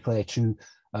just to be clear, to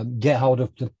get hold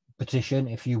of the petition,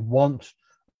 if you want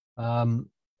the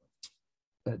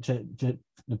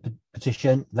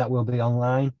petition, that will be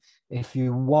online. If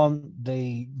you want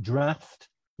the draft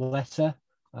letter,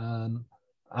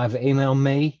 either email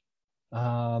me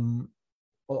or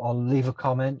leave a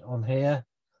comment on here,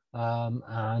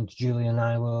 and Julie and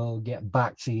I will get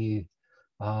back to you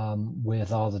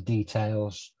with all the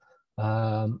details.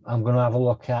 I'm going to have a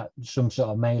look at some sort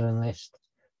of mailing list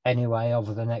anyway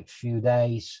over the next few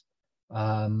days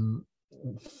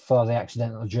for the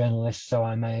accidental journalists, so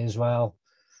I may as well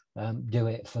do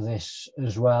it for this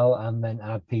as well, and then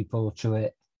add people to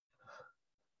it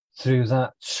through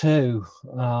that too.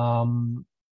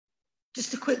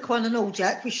 Just a quick one and all,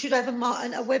 Jack. We should have a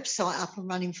website up and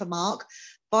running for Mark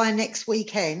by next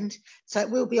weekend. So it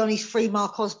will be on his Free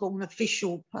Mark Osborne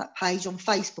official page on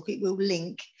Facebook. It will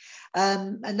link.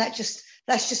 And that's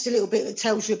just a little bit that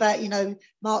tells you about, you know,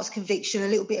 Mark's conviction, a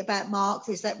little bit about Mark.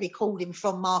 There's that recording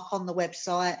from Mark on the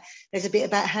website. There's a bit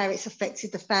about how it's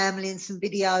affected the family and some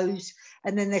videos.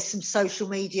 And then there's some social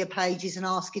media pages and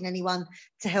asking anyone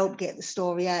to help get the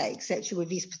story out, etc.,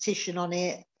 with his petition on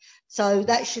it. So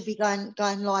that should be going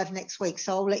live next week.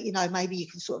 So I'll let you know. Maybe you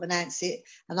can sort of announce it,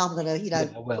 and I'm going to, you know,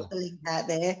 put the link out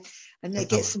there and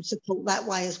get some support that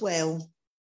way as well.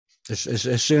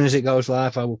 As soon as it goes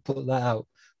live, I will put that out.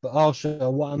 But also,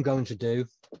 what I'm going to do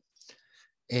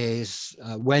is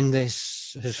when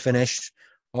this has finished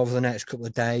over the next couple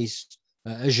of days,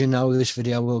 as you know, this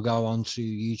video will go onto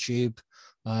YouTube,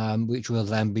 which will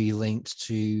then be linked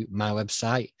to my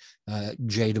website,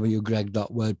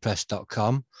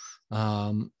 jwgreg.wordpress.com.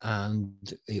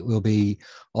 And it will be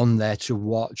on there to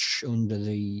watch under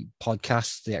the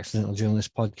podcast, the Accidental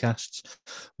Journalist podcasts.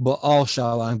 But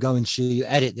also, I'm going to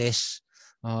edit this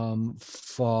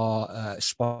for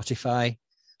Spotify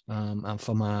and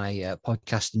for my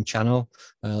podcasting channel,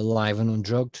 Live and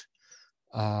Undrugged.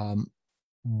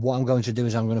 What I'm going to do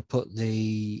is I'm going to put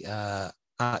the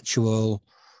actual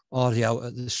audio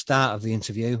at the start of the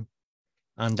interview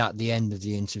and at the end of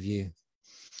the interview,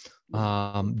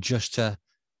 just to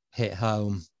hit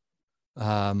home.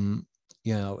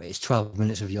 You know, it's 12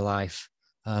 minutes of your life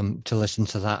to listen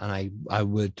to that, and I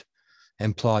would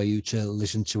implore you to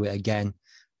listen to it again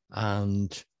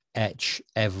and etch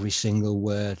every single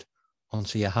word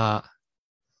onto your heart.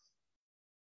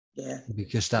 Yeah,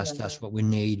 because that's what we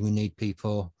need. We need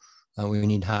people, and we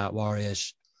need heart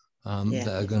warriors that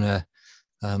are going to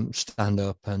stand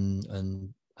up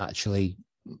and actually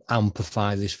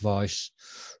amplify this voice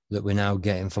that we're now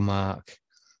getting from Mark.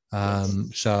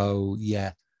 So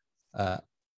yeah,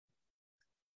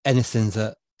 anything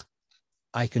that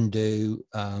I can do,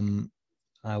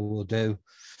 I will do.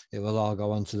 It will all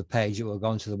go onto the page. It will go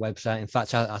onto the website. In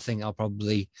fact, I think I'll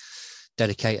probably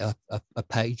dedicate a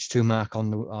page to Mark on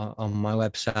my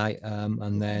website,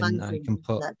 and then I can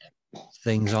put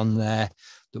things on there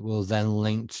that will then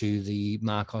link to the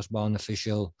Mark Osborne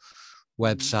official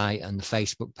website and the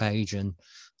Facebook page, and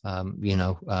you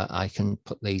know, I can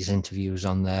put these interviews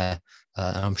on there.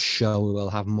 I'm sure we will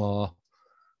have more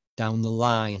down the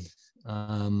line.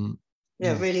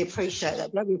 Yeah, really appreciate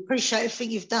that. We appreciate everything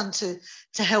you've done to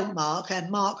help Mark, and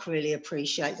Mark really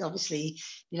appreciates. Obviously,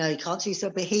 you know, he can't do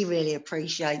so, but he really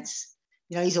appreciates.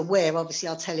 You know, he's aware. Obviously,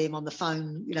 I'll tell him on the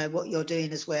phone, you know, what you're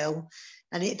doing as well,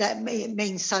 and it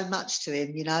means so much to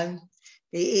him. You know,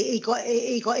 he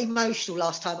got emotional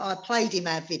last time. I played him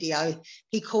our video.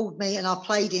 He called me, and I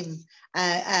played him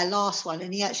our last one,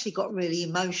 and he actually got really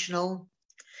emotional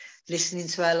listening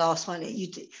to our last one.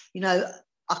 You know.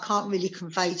 I can't really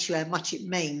convey to you how much it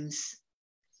means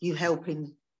you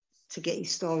helping to get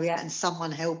his story out and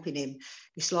someone helping him.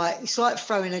 It's like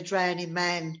throwing a drowning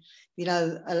man, you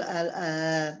know,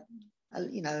 a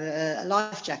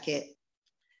life jacket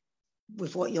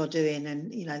with what you're doing,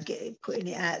 and you know, putting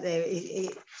it out there.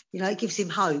 You know, it gives him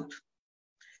hope,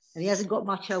 and he hasn't got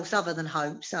much else other than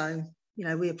hope. So you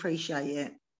know, we appreciate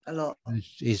it a lot.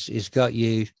 He's got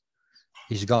you.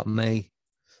 He's got me.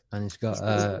 And he's got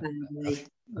a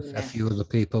few other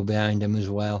people behind him as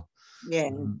well. Yeah,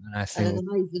 and I think an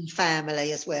amazing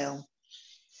family as well.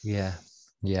 Yeah.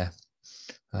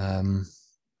 And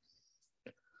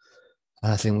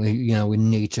I think we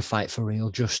need to fight for real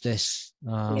justice,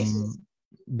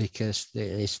 because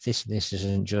this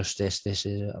isn't justice. This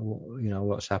is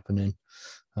what's happening.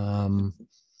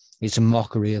 It's a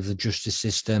mockery of the justice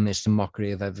system. It's a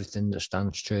mockery of everything that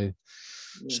stands true.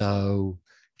 Yeah. So.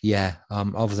 Yeah,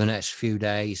 over the next few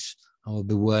days, I will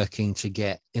be working to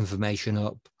get information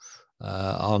up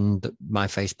on my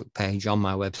Facebook page, on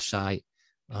my website,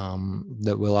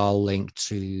 that will all link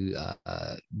to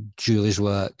Julie's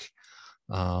work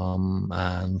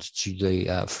and to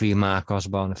the Free Mark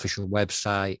Osborne official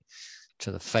website,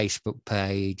 to the Facebook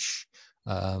page,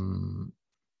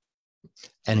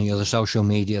 any other social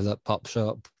media that pops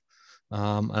up,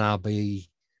 and I'll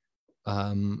be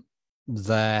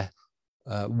there.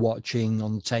 Watching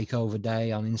on the takeover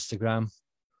day on Instagram.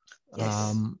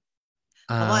 Yes. I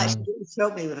might actually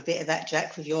help me with a bit of that,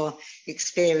 Jack, with your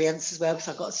experience as well, because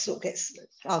I've got to sort of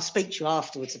I'll speak to you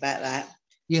afterwards about that.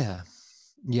 Yeah.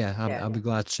 I'll be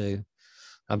glad to.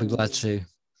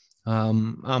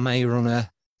 I may run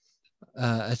a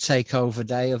takeover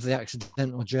day of the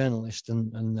Accidental Journalist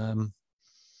and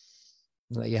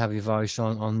let you have your voice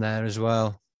on there as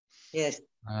well. Yes.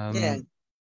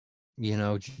 You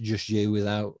know, just you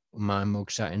without my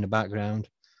mug sat in the background.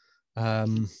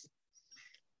 Is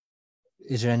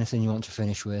there anything you want to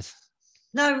finish with?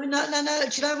 No. Do you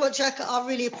know what, Jack? I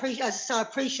really appreciate. As I say, I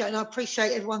appreciate, and I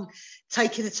appreciate everyone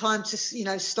taking the time to, you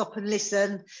know, stop and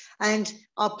listen. And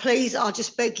I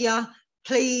just beg you,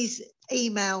 please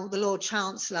email the Lord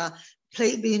Chancellor.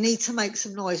 Please, we need to make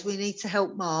some noise. We need to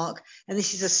help Mark, and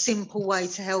this is a simple way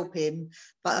to help him,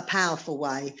 but a powerful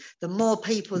way. The more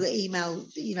people that email,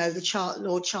 you know, the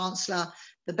Lord Chancellor,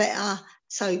 the better.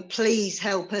 So please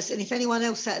help us. And if anyone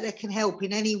else out there can help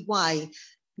in any way,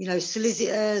 you know,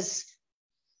 solicitors,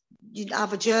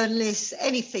 other journalists,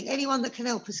 anything, anyone that can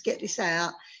help us get this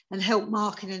out and help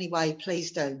Mark in any way,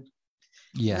 please do.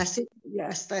 Yeah, and that's it.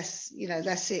 Yes,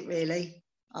 that's it really.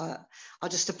 I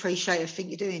just appreciate everything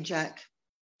you're doing, Jack.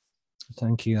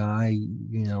 Thank you. That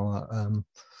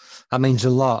means a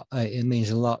lot. It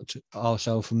means a lot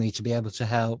also for me to be able to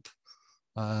help.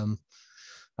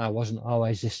 I wasn't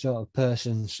always this sort of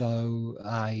person, so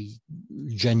I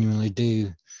genuinely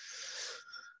do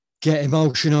get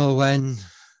emotional when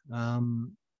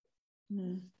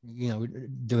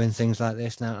doing things like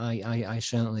this. Now I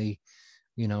certainly,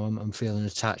 I'm feeling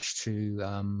attached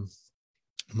to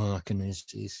Mark and his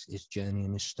journey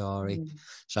and his story.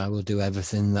 So I will do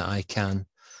everything that I can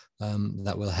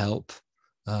that will help,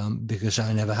 because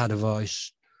I never had a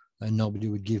voice and nobody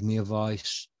would give me a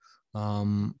voice.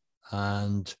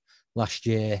 And last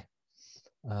year,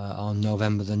 on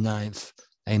November the 9th,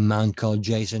 a man called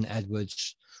Jason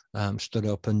Edwards stood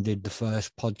up and did the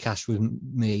first podcast with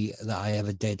me that I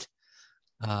ever did.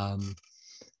 And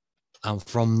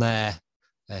from there,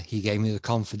 he gave me the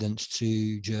confidence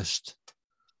to just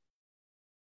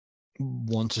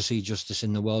want to see justice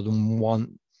in the world and want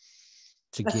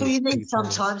to That's give all you need people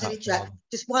sometimes, isn't it, Jack?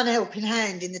 Just one helping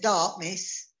hand in the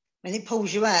darkness, and it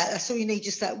pulls you out. That's all you need,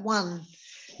 just that one.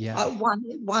 Yeah.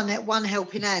 One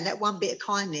helping hand, that one bit of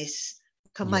kindness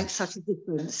can make such a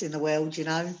difference in the world, you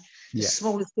know. The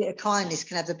smallest bit of kindness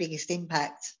can have the biggest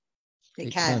impact.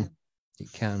 It can.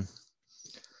 It can.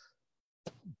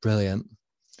 Brilliant.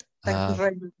 Thank you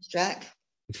very much, Jack.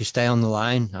 If you stay on the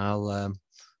line, I'll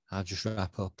just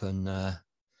wrap up and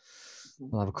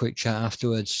we'll have a quick chat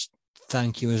afterwards.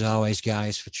 Thank you as always,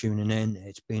 guys, for tuning in.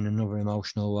 It's been another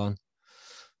emotional one.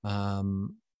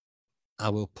 I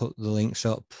will put the links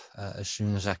up as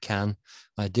soon as I can.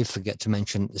 I did forget to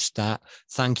mention at the start,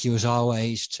 thank you as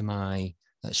always to my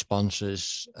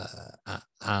sponsors at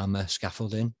Armour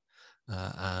Scaffolding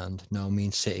and No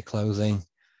Means City Clothing,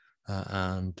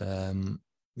 and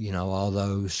all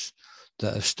those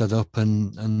that have stood up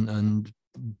and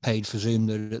paid for Zoom.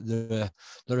 There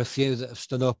are a few that have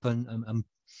stood up and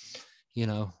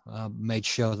made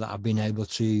sure that I've been able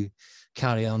to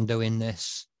carry on doing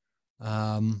this.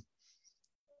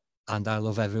 And I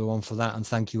love everyone for that. And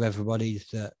thank you everybody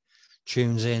that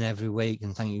tunes in every week.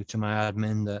 And thank you to my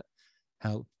admin that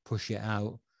helped push it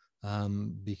out.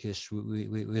 Because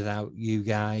without you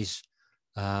guys,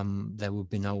 there would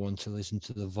be no one to listen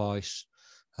to the voice.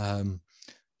 So,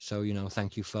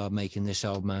 thank you for making this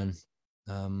old man,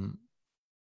 happy.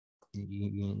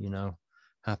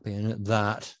 And at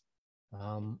that,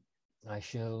 I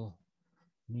shall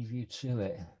leave you to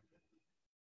it.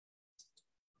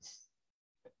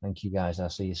 Thank you, guys. I'll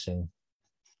see you soon.